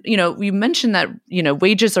when, we mentioned that,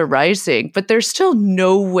 wages are rising, but they're still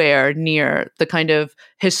nowhere near the kind of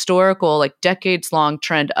historical, like decades long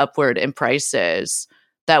trend upward in prices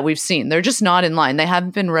that we've seen. They're just not in line. They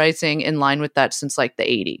haven't been rising in line with that since like the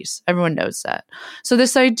 80s. Everyone knows that. So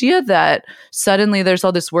this idea that suddenly there's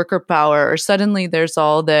all this worker power, or suddenly there's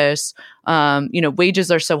all this,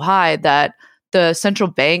 wages are so high that the central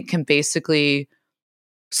bank can basically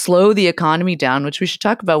slow the economy down, which we should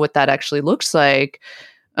talk about what that actually looks like,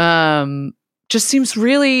 just seems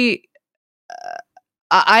really,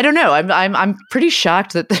 I don't know. I'm pretty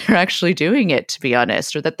shocked that they're actually doing it, to be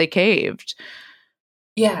honest, or that they caved.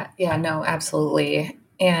 Yeah, no, absolutely.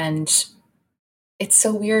 And it's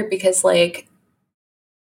so weird because, like,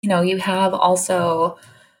 you have also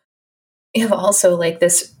like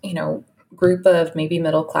this, group of maybe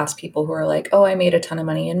middle class people who are like, oh, I made a ton of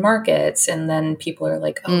money in markets. And then people are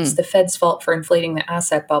like, oh, it's the Fed's fault for inflating the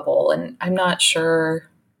asset bubble. And I'm not sure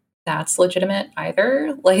that's legitimate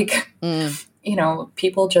either. Like, you know,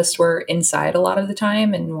 people just were inside a lot of the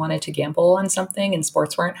time and wanted to gamble on something and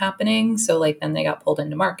sports weren't happening. So like then they got pulled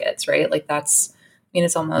into markets, right? Like that's, I mean,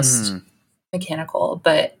 it's almost mechanical,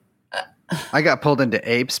 but I got pulled into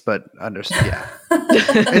apes, but yeah.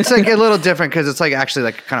 It's like a little different because it's like actually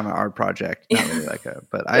like kind of an art project. Not really like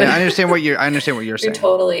but I understand what you're saying. You're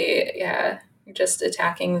totally, yeah. You're just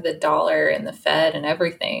attacking the dollar and the Fed and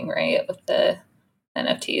everything, right? With the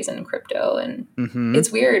NFTs and crypto. And it's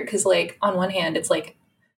weird because like on one hand, it's like,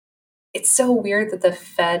 it's so weird that the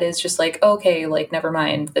Fed is just like, okay, like never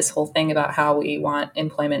mind this whole thing about how we want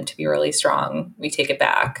employment to be really strong. We take it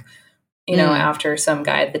back. You know, after some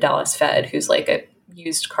guy at the Dallas Fed who's like a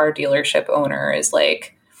used car dealership owner is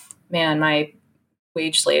like, man, my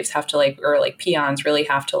wage slaves have to like, or like peons really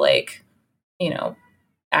have to like, you know,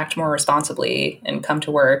 act more responsibly and come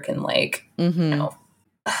to work and like, you know,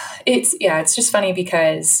 it's just funny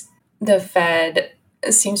because the Fed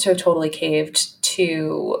seems to have totally caved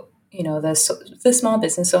to, you know, the small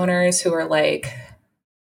business owners who are like,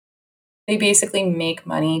 they basically make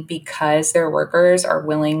money because their workers are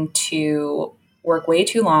willing to work way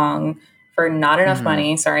too long for not enough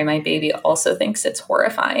money. Sorry, my baby also thinks it's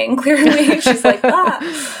horrifying. Clearly, she's like,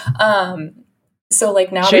 so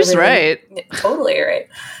like now she's really, right, totally right.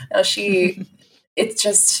 Now it's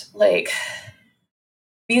just like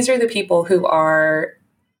these are the people who are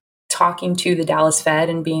talking to the Dallas Fed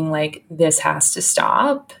and being like, this has to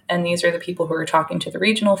stop. And these are the people who are talking to the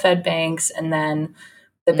regional Fed banks, and then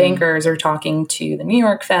the bankers are talking to the New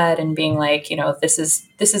York Fed and being like, you know, this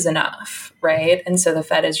is enough, right? And so the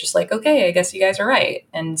Fed is just like, okay, I guess you guys are right,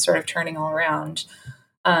 and sort of turning all around.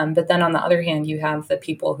 But then on the other hand, you have the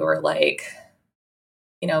people who are like,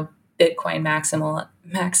 you know, Bitcoin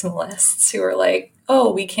maximalists who are like,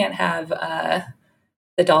 oh, we can't have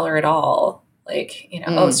the dollar at all. Like, you know,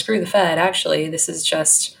 oh, screw the Fed. Actually, this is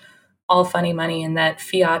just all funny money and that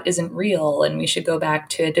fiat isn't real. And we should go back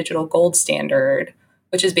to a digital gold standard,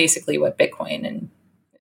 which is basically what Bitcoin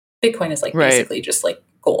is like, basically just like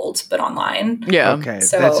gold, but online. Yeah. Okay.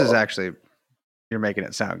 So, this is actually, you're making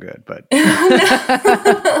it sound good, but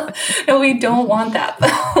no, we don't want that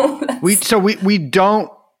though. we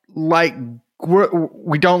don't like,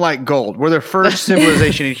 we don't like gold. We're the first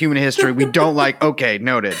civilization in human history. We don't like, okay,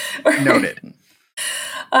 noted.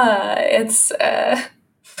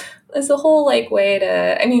 It's a whole like way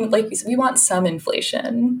to, I mean, like we want some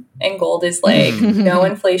inflation, and gold is like no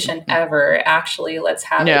inflation ever. Actually, let's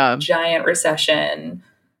have a giant recession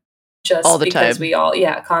just all the because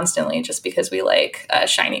time. Constantly, just because we like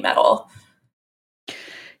shiny metal.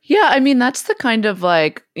 Yeah, I mean, that's the kind of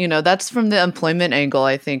like, you know, that's from the employment angle.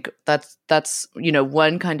 I think that's, you know,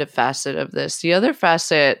 one kind of facet of this. The other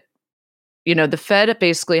facet, you know, the Fed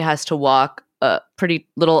basically has to walk a pretty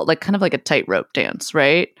little, like kind of like a tightrope dance,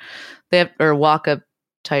 right? Walk a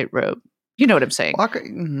tightrope. You know what I'm saying?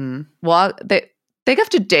 They have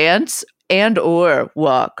to dance and or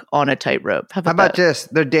walk on a tightrope. How about this?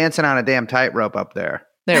 They're dancing on a damn tightrope up there.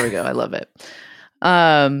 There we go. I love it.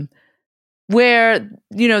 Where,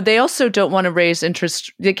 you know, they also don't want to raise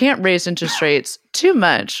interest. They can't raise interest rates too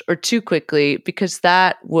much or too quickly because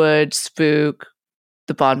that would spook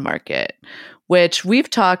the bond market, which we've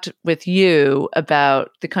talked with you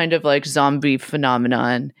about the kind of like zombie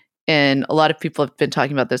phenomenon. And a lot of people have been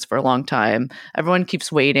talking about this for a long time. Everyone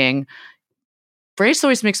keeps waiting. Brace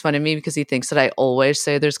always makes fun of me because he thinks that I always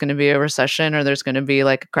say there's going to be a recession or there's going to be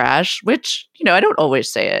like a crash, which, you know, I don't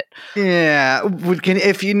always say it. Yeah.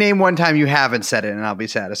 If you name one time you haven't said it, and I'll be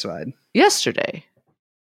satisfied. Yesterday.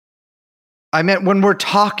 I meant when we're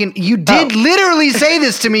talking, you did literally say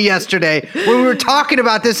this to me yesterday when we were talking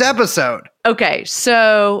about this episode. Okay.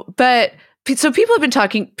 So people have been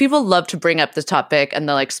talking, people love to bring up the topic and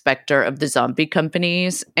the like specter of the zombie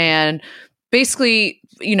companies. And basically,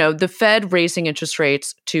 you know, the Fed raising interest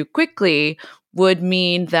rates too quickly would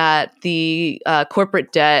mean that the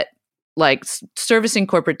corporate debt, like servicing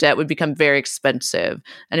corporate debt, would become very expensive.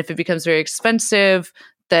 And if it becomes very expensive,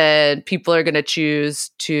 then people are going to choose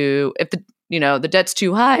to, if the debt's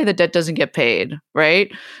too high, the debt doesn't get paid,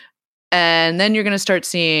 right? And then you're going to start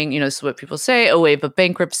seeing, you know, this is what people say, a wave of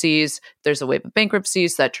bankruptcies. There's a wave of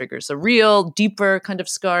bankruptcies that triggers a real deeper kind of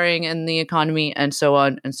scarring in the economy and so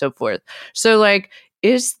on and so forth. So like,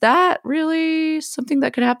 is that really something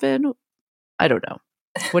that could happen? I don't know.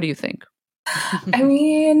 What do you think? I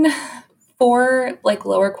mean, for like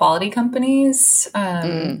lower quality companies,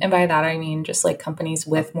 and by that I mean just like companies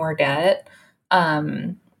with more debt,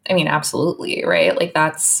 I mean, absolutely, right? Like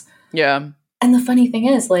that's, Yeah. and the funny thing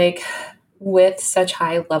is, like, with such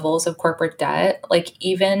high levels of corporate debt, like,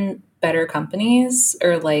 even better companies,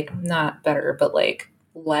 or like, not better, but like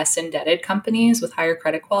less indebted companies with higher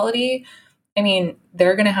credit quality, I mean,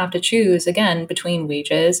 they're going to have to choose again between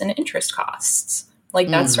wages and interest costs. Like,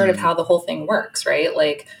 that's sort of Mhm. how the whole thing works, right?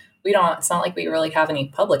 Like, we don't, it's not like we really have any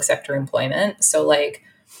public sector employment. So, like,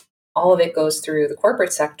 all of it goes through the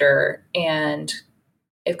corporate sector. And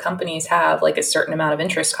if companies have like a certain amount of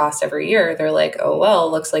interest costs every year, they're like, oh,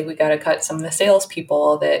 well, looks like we got to cut some of the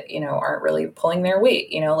salespeople that, aren't really pulling their weight.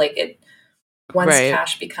 Like it, once Right.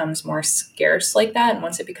 cash becomes more scarce like that, and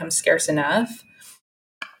once it becomes scarce enough,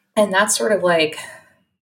 and that's sort of like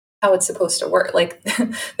how it's supposed to work. Like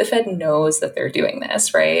the Fed knows that they're doing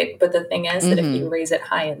this, right? But the thing is that if you raise it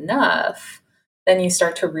high enough, then you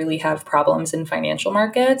start to really have problems in financial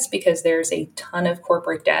markets because there's a ton of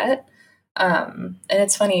corporate debt. And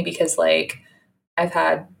it's funny because, like, I've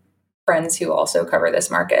had friends who also cover this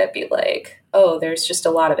market be like, oh, there's just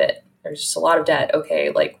a lot of it. There's just a lot of debt.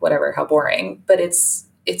 Okay, like whatever, how boring. But it's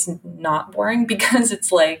not boring because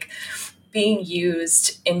it's like being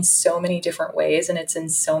used in so many different ways, and it's in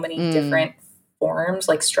so many different forms,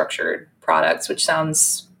 like structured products, which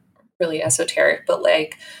sounds really esoteric, but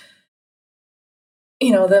like,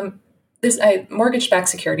 mortgage-backed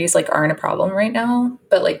securities like aren't a problem right now,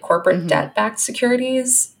 but like corporate debt-backed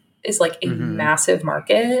securities is like a massive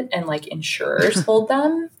market, and like insurers hold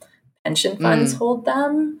them, pension funds hold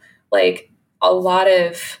them, like a lot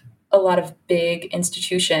of big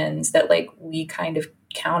institutions that like we kind of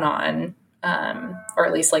count on, or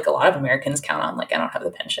at least like a lot of Americans count on. Like I don't have the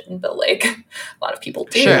pension, but like a lot of people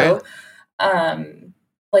do. Sure.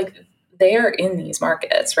 Like they are in these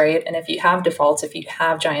markets, right? And if you have defaults, if you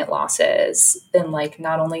have giant losses, then like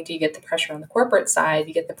not only do you get the pressure on the corporate side,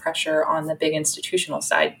 you get the pressure on the big institutional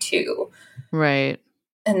side too. Right.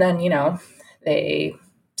 And then, they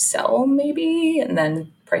sell maybe, and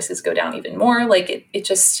then prices go down even more. Like it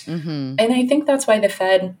just, and I think that's why the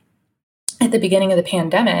Fed at the beginning of the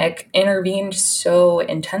pandemic intervened so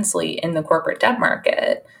intensely in the corporate debt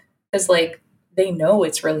market, because like they know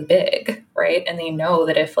it's really big, right? And they know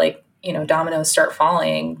that if like, dominoes start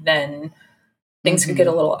falling, then things could get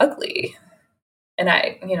a little ugly. And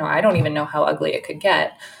I don't even know how ugly it could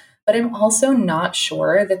get, but I'm also not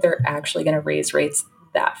sure that they're actually going to raise rates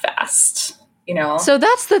that fast, So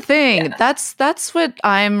that's the thing. Yeah. That's what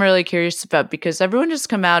I'm really curious about, because everyone just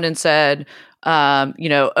come out and said,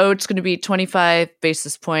 it's going to be 25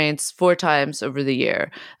 basis points 4 times over the year.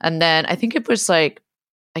 And then I think it was like,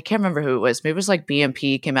 I can't remember who it was. Maybe it was like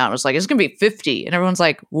BNP came out and was like, it's going to be 50. And everyone's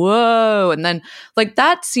like, whoa. And then like,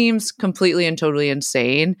 that seems completely and totally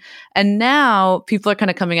insane. And now people are kind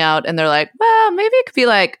of coming out and they're like, well, maybe it could be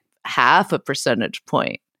like half a percentage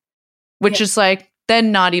point, which is like,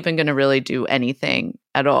 then not even going to really do anything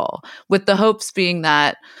at all, with the hopes being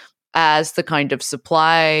that as the kind of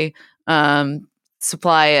supply and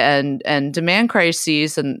demand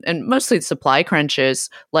crises and mostly supply crunches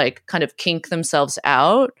like kind of kink themselves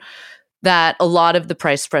out, that a lot of the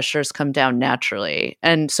price pressures come down naturally.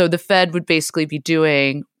 And so the Fed would basically be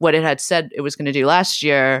doing what it had said it was going to do last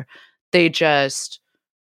year. They just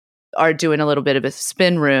are doing a little bit of a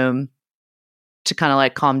spin room to kind of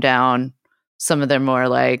like calm down some of their more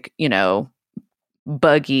like,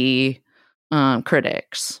 buggy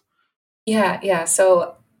critics. Yeah.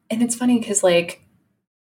 So, and it's funny because like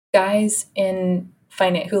guys in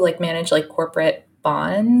finance who like manage like corporate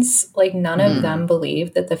bonds, like none of them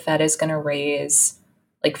believe that the Fed is going to raise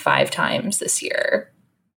like 5 times this year.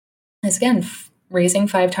 Because again, raising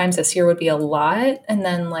 5 times this year would be a lot. And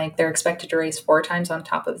then like they're expected to raise 4 times on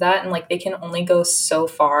top of that. And like they can only go so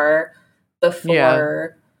far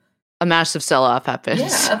before a massive sell-off happens.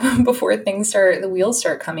 Yeah, before the wheels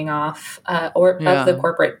start coming off, of the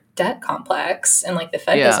corporate debt complex. And like the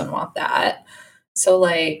Fed doesn't want that. So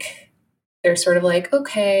like they're sort of like,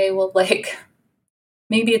 okay, well, like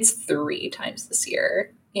maybe it's 3 times this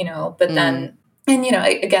year, but then, and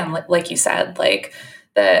again, like you said, like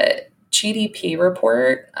the GDP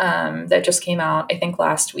report that just came out, I think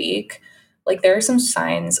last week, like there are some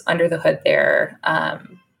signs under the hood there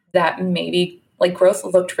that maybe like growth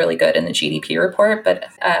looked really good in the GDP report, but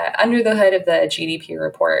under the hood of the GDP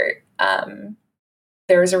report,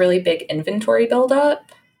 there was a really big inventory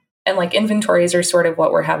buildup. And like inventories are sort of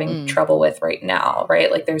what we're having trouble with right now,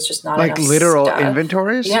 right? Like there's just not like enough literal stuff.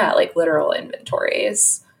 Inventories. Yeah, like literal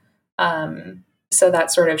inventories. So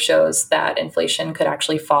that sort of shows that inflation could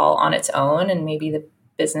actually fall on its own, and maybe the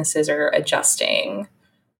businesses are adjusting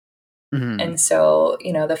Mhm. And so,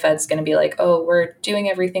 the Fed's going to be like, oh, we're doing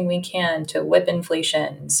everything we can to whip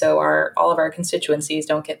inflation so all of our constituencies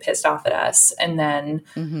don't get pissed off at us. And then,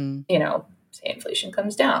 Mm-hmm. Say inflation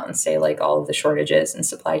comes down, say like all of the shortages and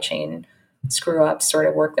supply chain screw ups sort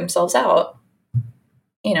of work themselves out.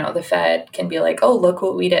 The Fed can be like, oh, look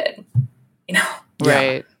what we did. Yeah.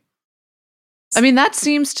 Right. I mean, that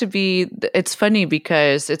seems to be, it's funny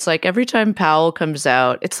because it's like every time Powell comes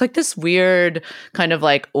out, it's like this weird kind of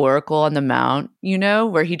like Oracle on the Mount,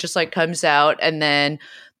 where he just like comes out and then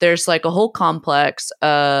there's like a whole complex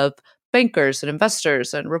of bankers and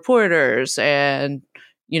investors and reporters and,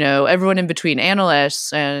 everyone in between,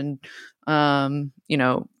 analysts and,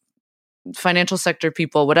 financial sector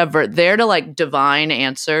people, whatever, there to like divine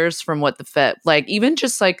answers from what the Fed, like even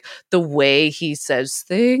just like the way he says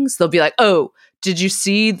things, they'll be like, oh, did you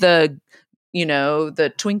see the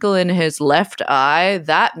twinkle in his left eye?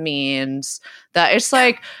 That means that it's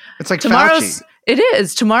like Fauci. It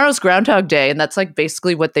is tomorrow's Groundhog Day, and that's like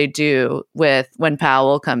basically what they do with when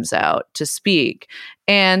Powell comes out to speak.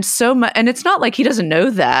 And so much, and it's not like he doesn't know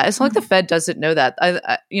that. It's not like the Fed doesn't know that.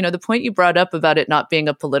 The point you brought up about it not being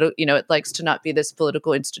a political, it likes to not be this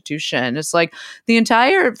political institution. It's like the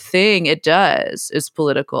entire thing it does is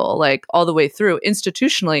political, like all the way through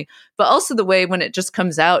institutionally, but also the way when it just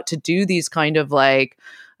comes out to do these kind of like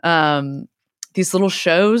these little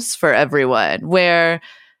shows for everyone where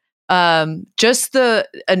just the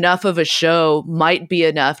enough of a show might be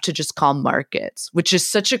enough to just calm markets, which is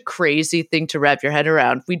such a crazy thing to wrap your head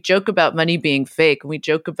around. We joke about money being fake and we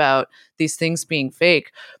joke about these things being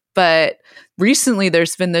fake. But recently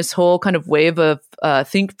there's been this whole kind of wave of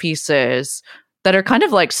think pieces that are kind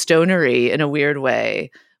of like stonery in a weird way,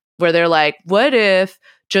 where they're like, what if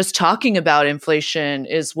just talking about inflation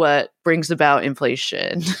is what brings about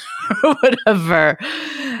inflation or whatever.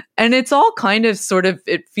 And it's all kind of sort of,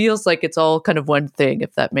 it feels like it's all kind of one thing,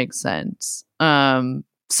 if that makes sense.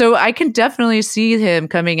 So I can definitely see him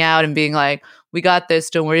coming out and being like, we got this,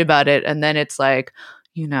 don't worry about it. And then it's like,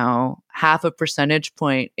 0.5 percentage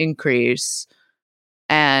point increase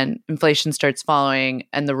and inflation starts falling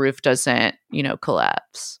and the roof doesn't,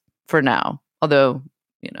 collapse for now. Although,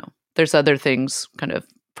 there's other things kind of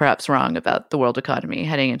perhaps wrong about the world economy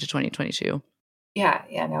heading into 2022. Yeah,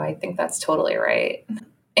 no, I think that's totally right.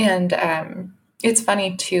 And it's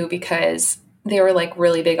funny too, because they were like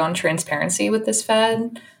really big on transparency with this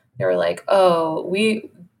Fed. They were like, oh,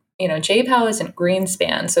 Jay Powell isn't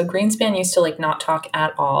Greenspan. So Greenspan used to like not talk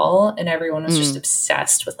at all. And everyone was just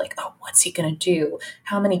obsessed with like, oh, what's he going to do?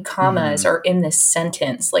 How many commas are in this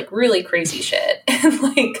sentence? Like really crazy shit. And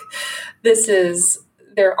like,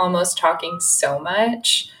 they're almost talking so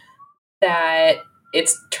much that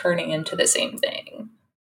it's turning into the same thing.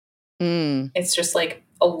 It's just like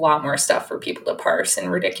a lot more stuff for people to parse in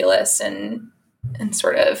ridiculous and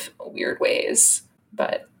sort of weird ways.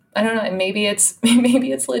 But I don't know, maybe it's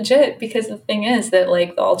legit, because the thing is that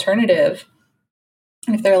like the alternative,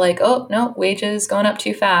 if they're like, oh no, wages going up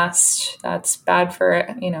too fast, that's bad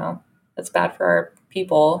for our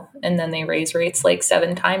people, and then they raise rates like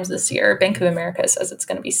 7 times this year. Bank of America says it's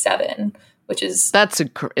going to be 7, which is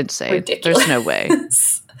insane. Ridiculous. There's no way.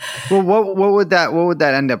 Well, what would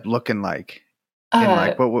that end up looking like?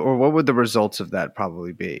 And what would the results of that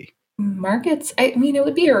probably be? Markets, I mean, it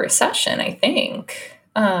would be a recession, I think.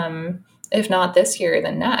 If not this year,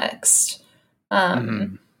 then next.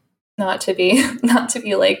 Not to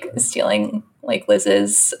be like stealing like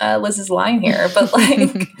Liz's line here, but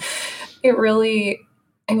like it really,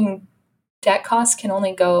 I mean, debt costs can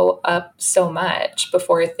only go up so much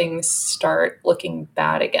before things start looking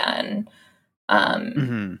bad again.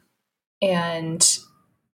 And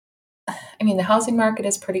I mean, the housing market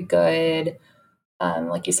is pretty good.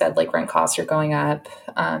 Like you said, like rent costs are going up,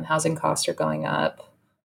 housing costs are going up.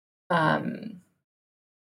 But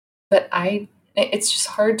it's just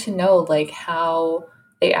hard to know like how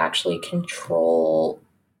they actually control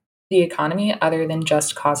the economy other than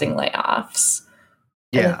just causing layoffs.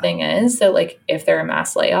 Yeah. And the thing is that like if there are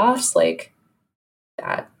mass layoffs, like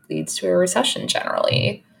that leads to a recession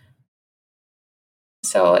generally.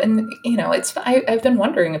 So, and I've been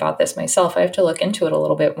wondering about this myself. I have to look into it a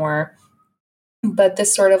little bit more. But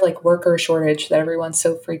this sort of like worker shortage that everyone's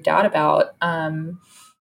so freaked out about,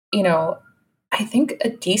 I think a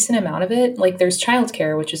decent amount of it, like there's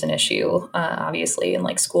childcare, which is an issue, obviously, in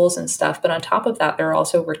like schools and stuff. But on top of that, there are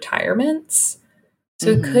also retirements.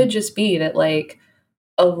 So it could just be that like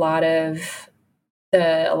a lot of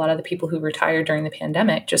the people who retired during the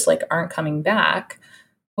pandemic just like aren't coming back,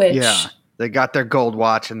 which They got their gold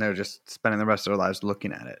watch and they're just spending the rest of their lives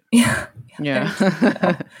looking at it. Yeah. Yeah.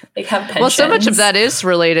 They have pensions. Well, so much of that is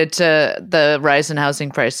related to the rise in housing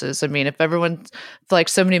prices. I mean, if like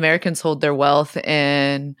so many Americans hold their wealth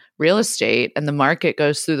in real estate and the market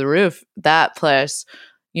goes through the roof, that plus,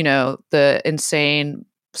 the insane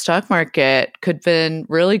stock market could have been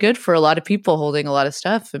really good for a lot of people holding a lot of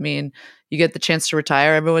stuff. I mean, you get the chance to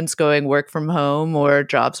retire. Everyone's going work from home or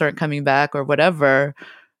jobs aren't coming back or whatever.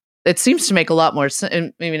 It seems to make a lot more sense.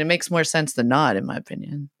 I mean, it makes more sense than not, in my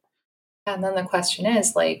opinion. And then the question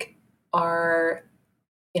is, like, are,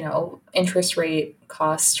 interest rate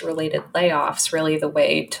cost related layoffs really the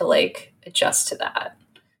way to, like, adjust to that?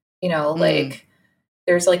 Like,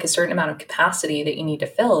 there's, like, a certain amount of capacity that you need to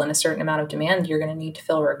fill and a certain amount of demand you're going to need to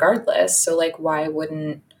fill regardless. So, like, why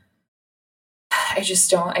wouldn't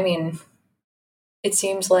it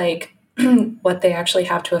seems like what they actually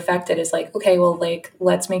have to affect it is like, okay, well, like,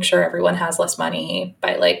 let's make sure everyone has less money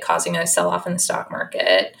by, like, causing a sell-off in the stock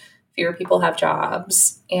market. Fewer people have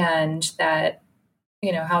jobs, and that,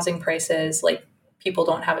 housing prices, like, people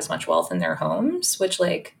don't have as much wealth in their homes, which,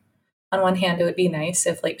 like, on one hand, it would be nice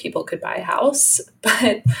if, like, people could buy a house,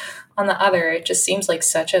 but on the other, it just seems like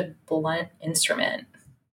such a blunt instrument.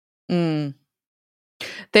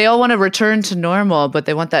 They all want to return to normal, but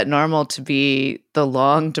they want that normal to be the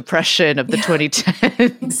long depression of the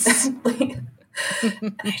 2010s. Exactly.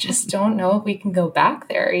 I just don't know if we can go back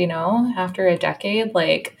there, after a decade.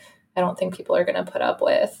 Like, I don't think people are going to put up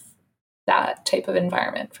with that type of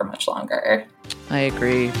environment for much longer. I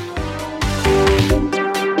agree.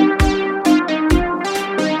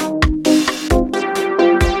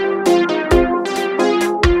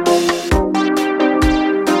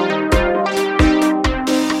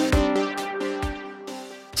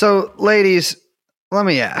 So, ladies, let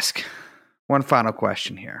me ask one final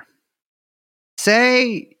question here.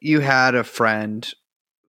 Say you had a friend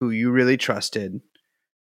who you really trusted,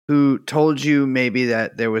 who told you maybe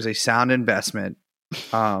that there was a sound investment,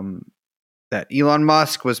 that Elon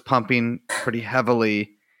Musk was pumping pretty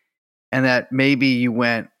heavily, and that maybe you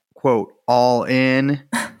went, quote, all in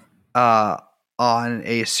on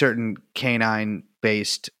a certain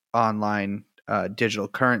canine-based online digital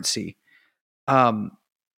currency.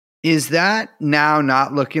 Is that now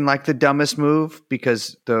not looking like the dumbest move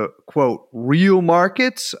because the, quote, real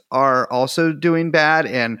markets are also doing bad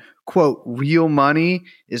and, quote, real money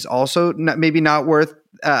is also maybe not worth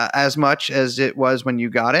as much as it was when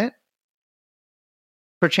you got it?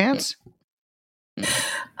 Perchance?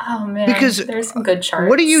 Oh, man. Because there's some good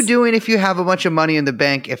charts. What are you doing if you have a bunch of money in the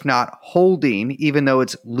bank, if not holding, even though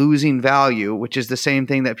it's losing value, which is the same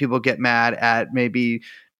thing that people get mad at maybe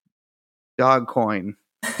Dogecoin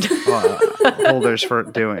holders for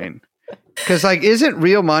doing? Because, like, isn't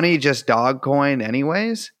real money just Dogecoin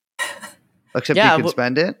anyways? Except you can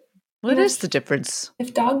spend it. What is the difference?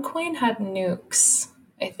 If Dogecoin had nukes,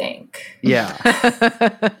 I think. Yeah.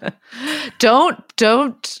 Don't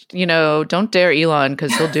dare Elon,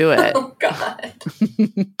 because he'll do it. Oh, God.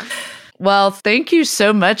 Well, thank you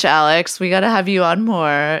so much, Alex. We got to have you on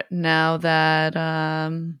more now that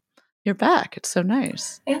you're back. It's so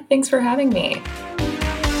nice. Yeah, thanks for having me.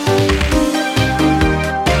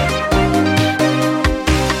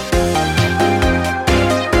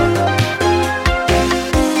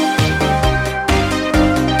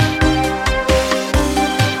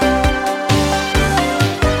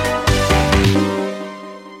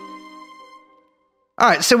 All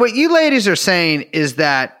right. So what you ladies are saying is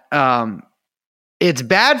that it's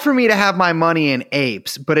bad for me to have my money in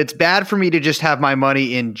apes, but it's bad for me to just have my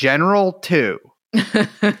money in general too.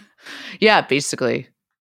 Yeah, basically.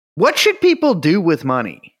 What should people do with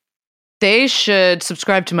money? They should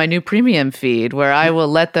subscribe to my new premium feed where I will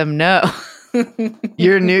let them know.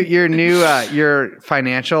 your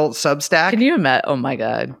financial Substack? Can you imagine? Oh my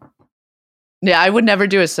God. Yeah, I would never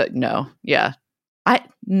do no. Yeah.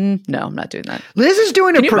 No, I'm not doing that. Liz is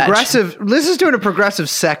doing a progressive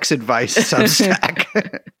sex advice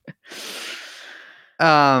Substack.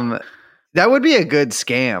 That would be a good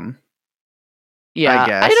scam. Yeah. I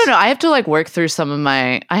guess. I don't know. I have to like work through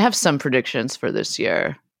I have some predictions for this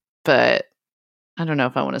year, but I don't know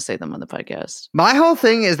if I want to say them on the podcast. My whole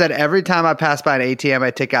thing is that every time I pass by an ATM,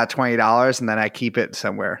 I take out $20 and then I keep it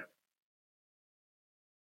somewhere.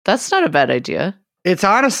 That's not a bad idea. It's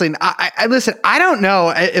honestly, I listen, I don't know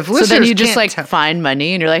if listeners. So then you just like find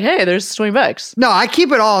money and you're like, hey, there's $20. No, I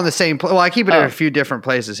keep it all in the same place. Well, I keep it in a few different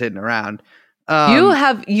places hidden around. You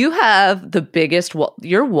have the biggest,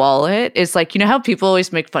 your wallet is like, how people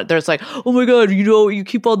always make fun. There's like, oh my God, you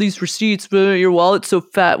keep all these receipts, but your wallet's so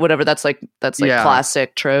fat, whatever. That's like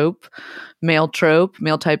classic trope. male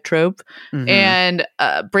type trope. Mhm. And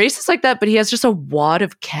Brace is like that, but he has just a wad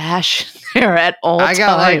of cash there at all I times.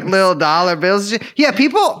 got like little dollar bills. Yeah,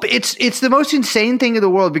 people, it's the most insane thing in the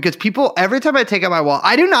world because people, every time I take out my wallet,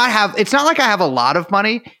 I do not have, it's not like I have a lot of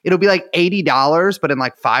money. It'll be like $80, but in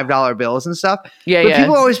like $5 bills and stuff. Yeah, But yeah.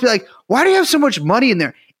 people always be like, why do you have so much money in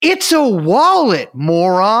there? It's a wallet,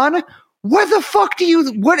 moron. Where the fuck do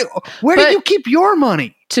you, where do But- you keep your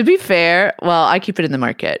money? To be fair, well, I keep it in the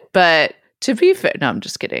market, but to be fair, no, I'm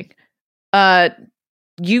just kidding.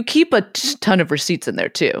 You keep a ton of receipts in there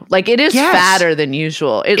too. Like it is Yes. fatter than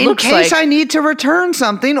usual. It In looks case like I need to return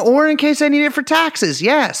something or in case I need it for taxes.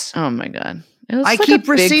 Yes. oh my god, it looks I like keep a big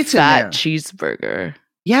receipts in fat there. cheeseburger.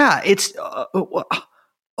 Yeah, it's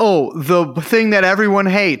the thing that everyone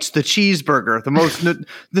hates, the cheeseburger, the most the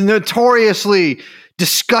notoriously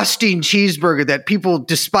disgusting cheeseburger that people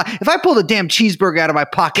despise. If I pulled a damn cheeseburger out of my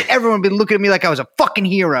pocket, everyone would be looking at me like I was a fucking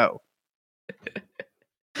hero.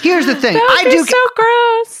 Here's the thing. That would be so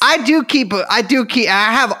gross.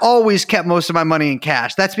 I have always kept most of my money in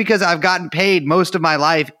cash. That's because I've gotten paid most of my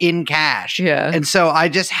life in cash. Yeah. And so I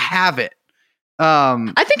just have it. I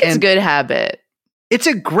think it's a and- good habit. It's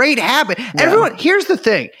a great habit. Here's the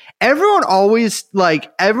thing. Everyone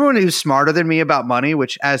who's smarter than me about money,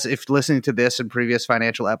 which as if listening to this in previous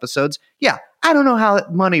financial episodes, yeah, I don't know how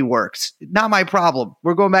money works. Not my problem.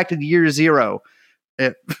 We're going back to the year zero.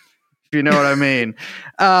 If you know what I mean.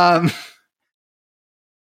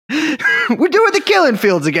 We're doing the killing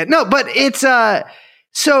fields again. No, but it's but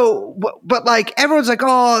like everyone's like,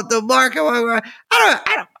 oh, the market. I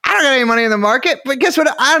don't got any money in the market, but guess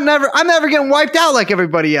what? I'm never getting wiped out like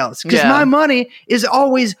everybody else because Yeah. my money is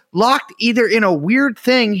always locked either in a weird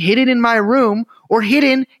thing hidden in my room or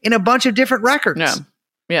hidden in a bunch of different records. Yeah.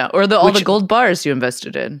 Yeah. Or all the Which- gold bars you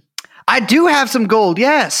invested in. I do have some gold,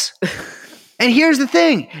 yes. And here's the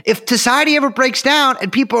thing. If society ever breaks down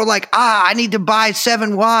and people are like, I need to buy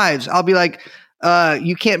 7 wives, I'll be like,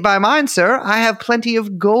 you can't buy mine, sir. I have plenty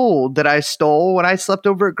of gold that I stole when I slept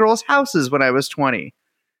over at girls' houses when I was 20.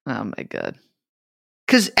 Oh my god.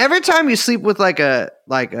 Because every time you sleep with like a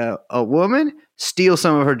woman, steal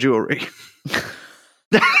some of her jewelry.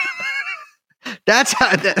 That's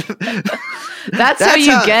how That's how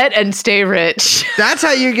you get and stay rich. That's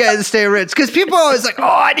how you get and stay rich. Because people are always like,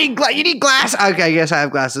 oh, you need glass. Okay, I guess I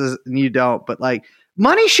have glasses and you don't. But like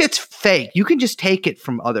money shit's fake. You can just take it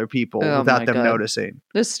from other people Oh without my them God. noticing.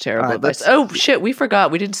 This is terrible All right, advice. let's- Oh shit, we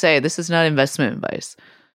forgot. We didn't say this is not investment advice.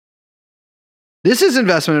 This is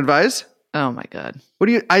investment advice. Oh my god.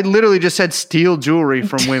 I literally just said steal jewelry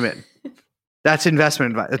from women. That's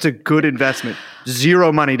investment advice. That's a good investment.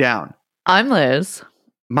 0 money down. I'm Liz.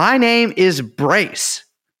 My name is Brace,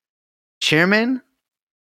 chairman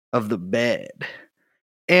of the bed.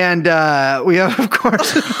 And we have, of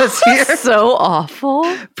course, with us here, So awful.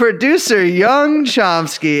 producer Young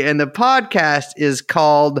Chomsky, and the podcast is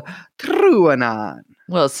called Truanon.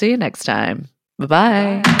 We'll see you next time.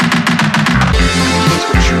 Bye-bye. Here's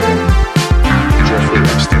what you want. Jeffrey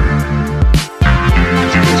Epstein.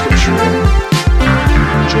 Here's what you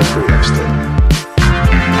want. Jeffrey Epstein.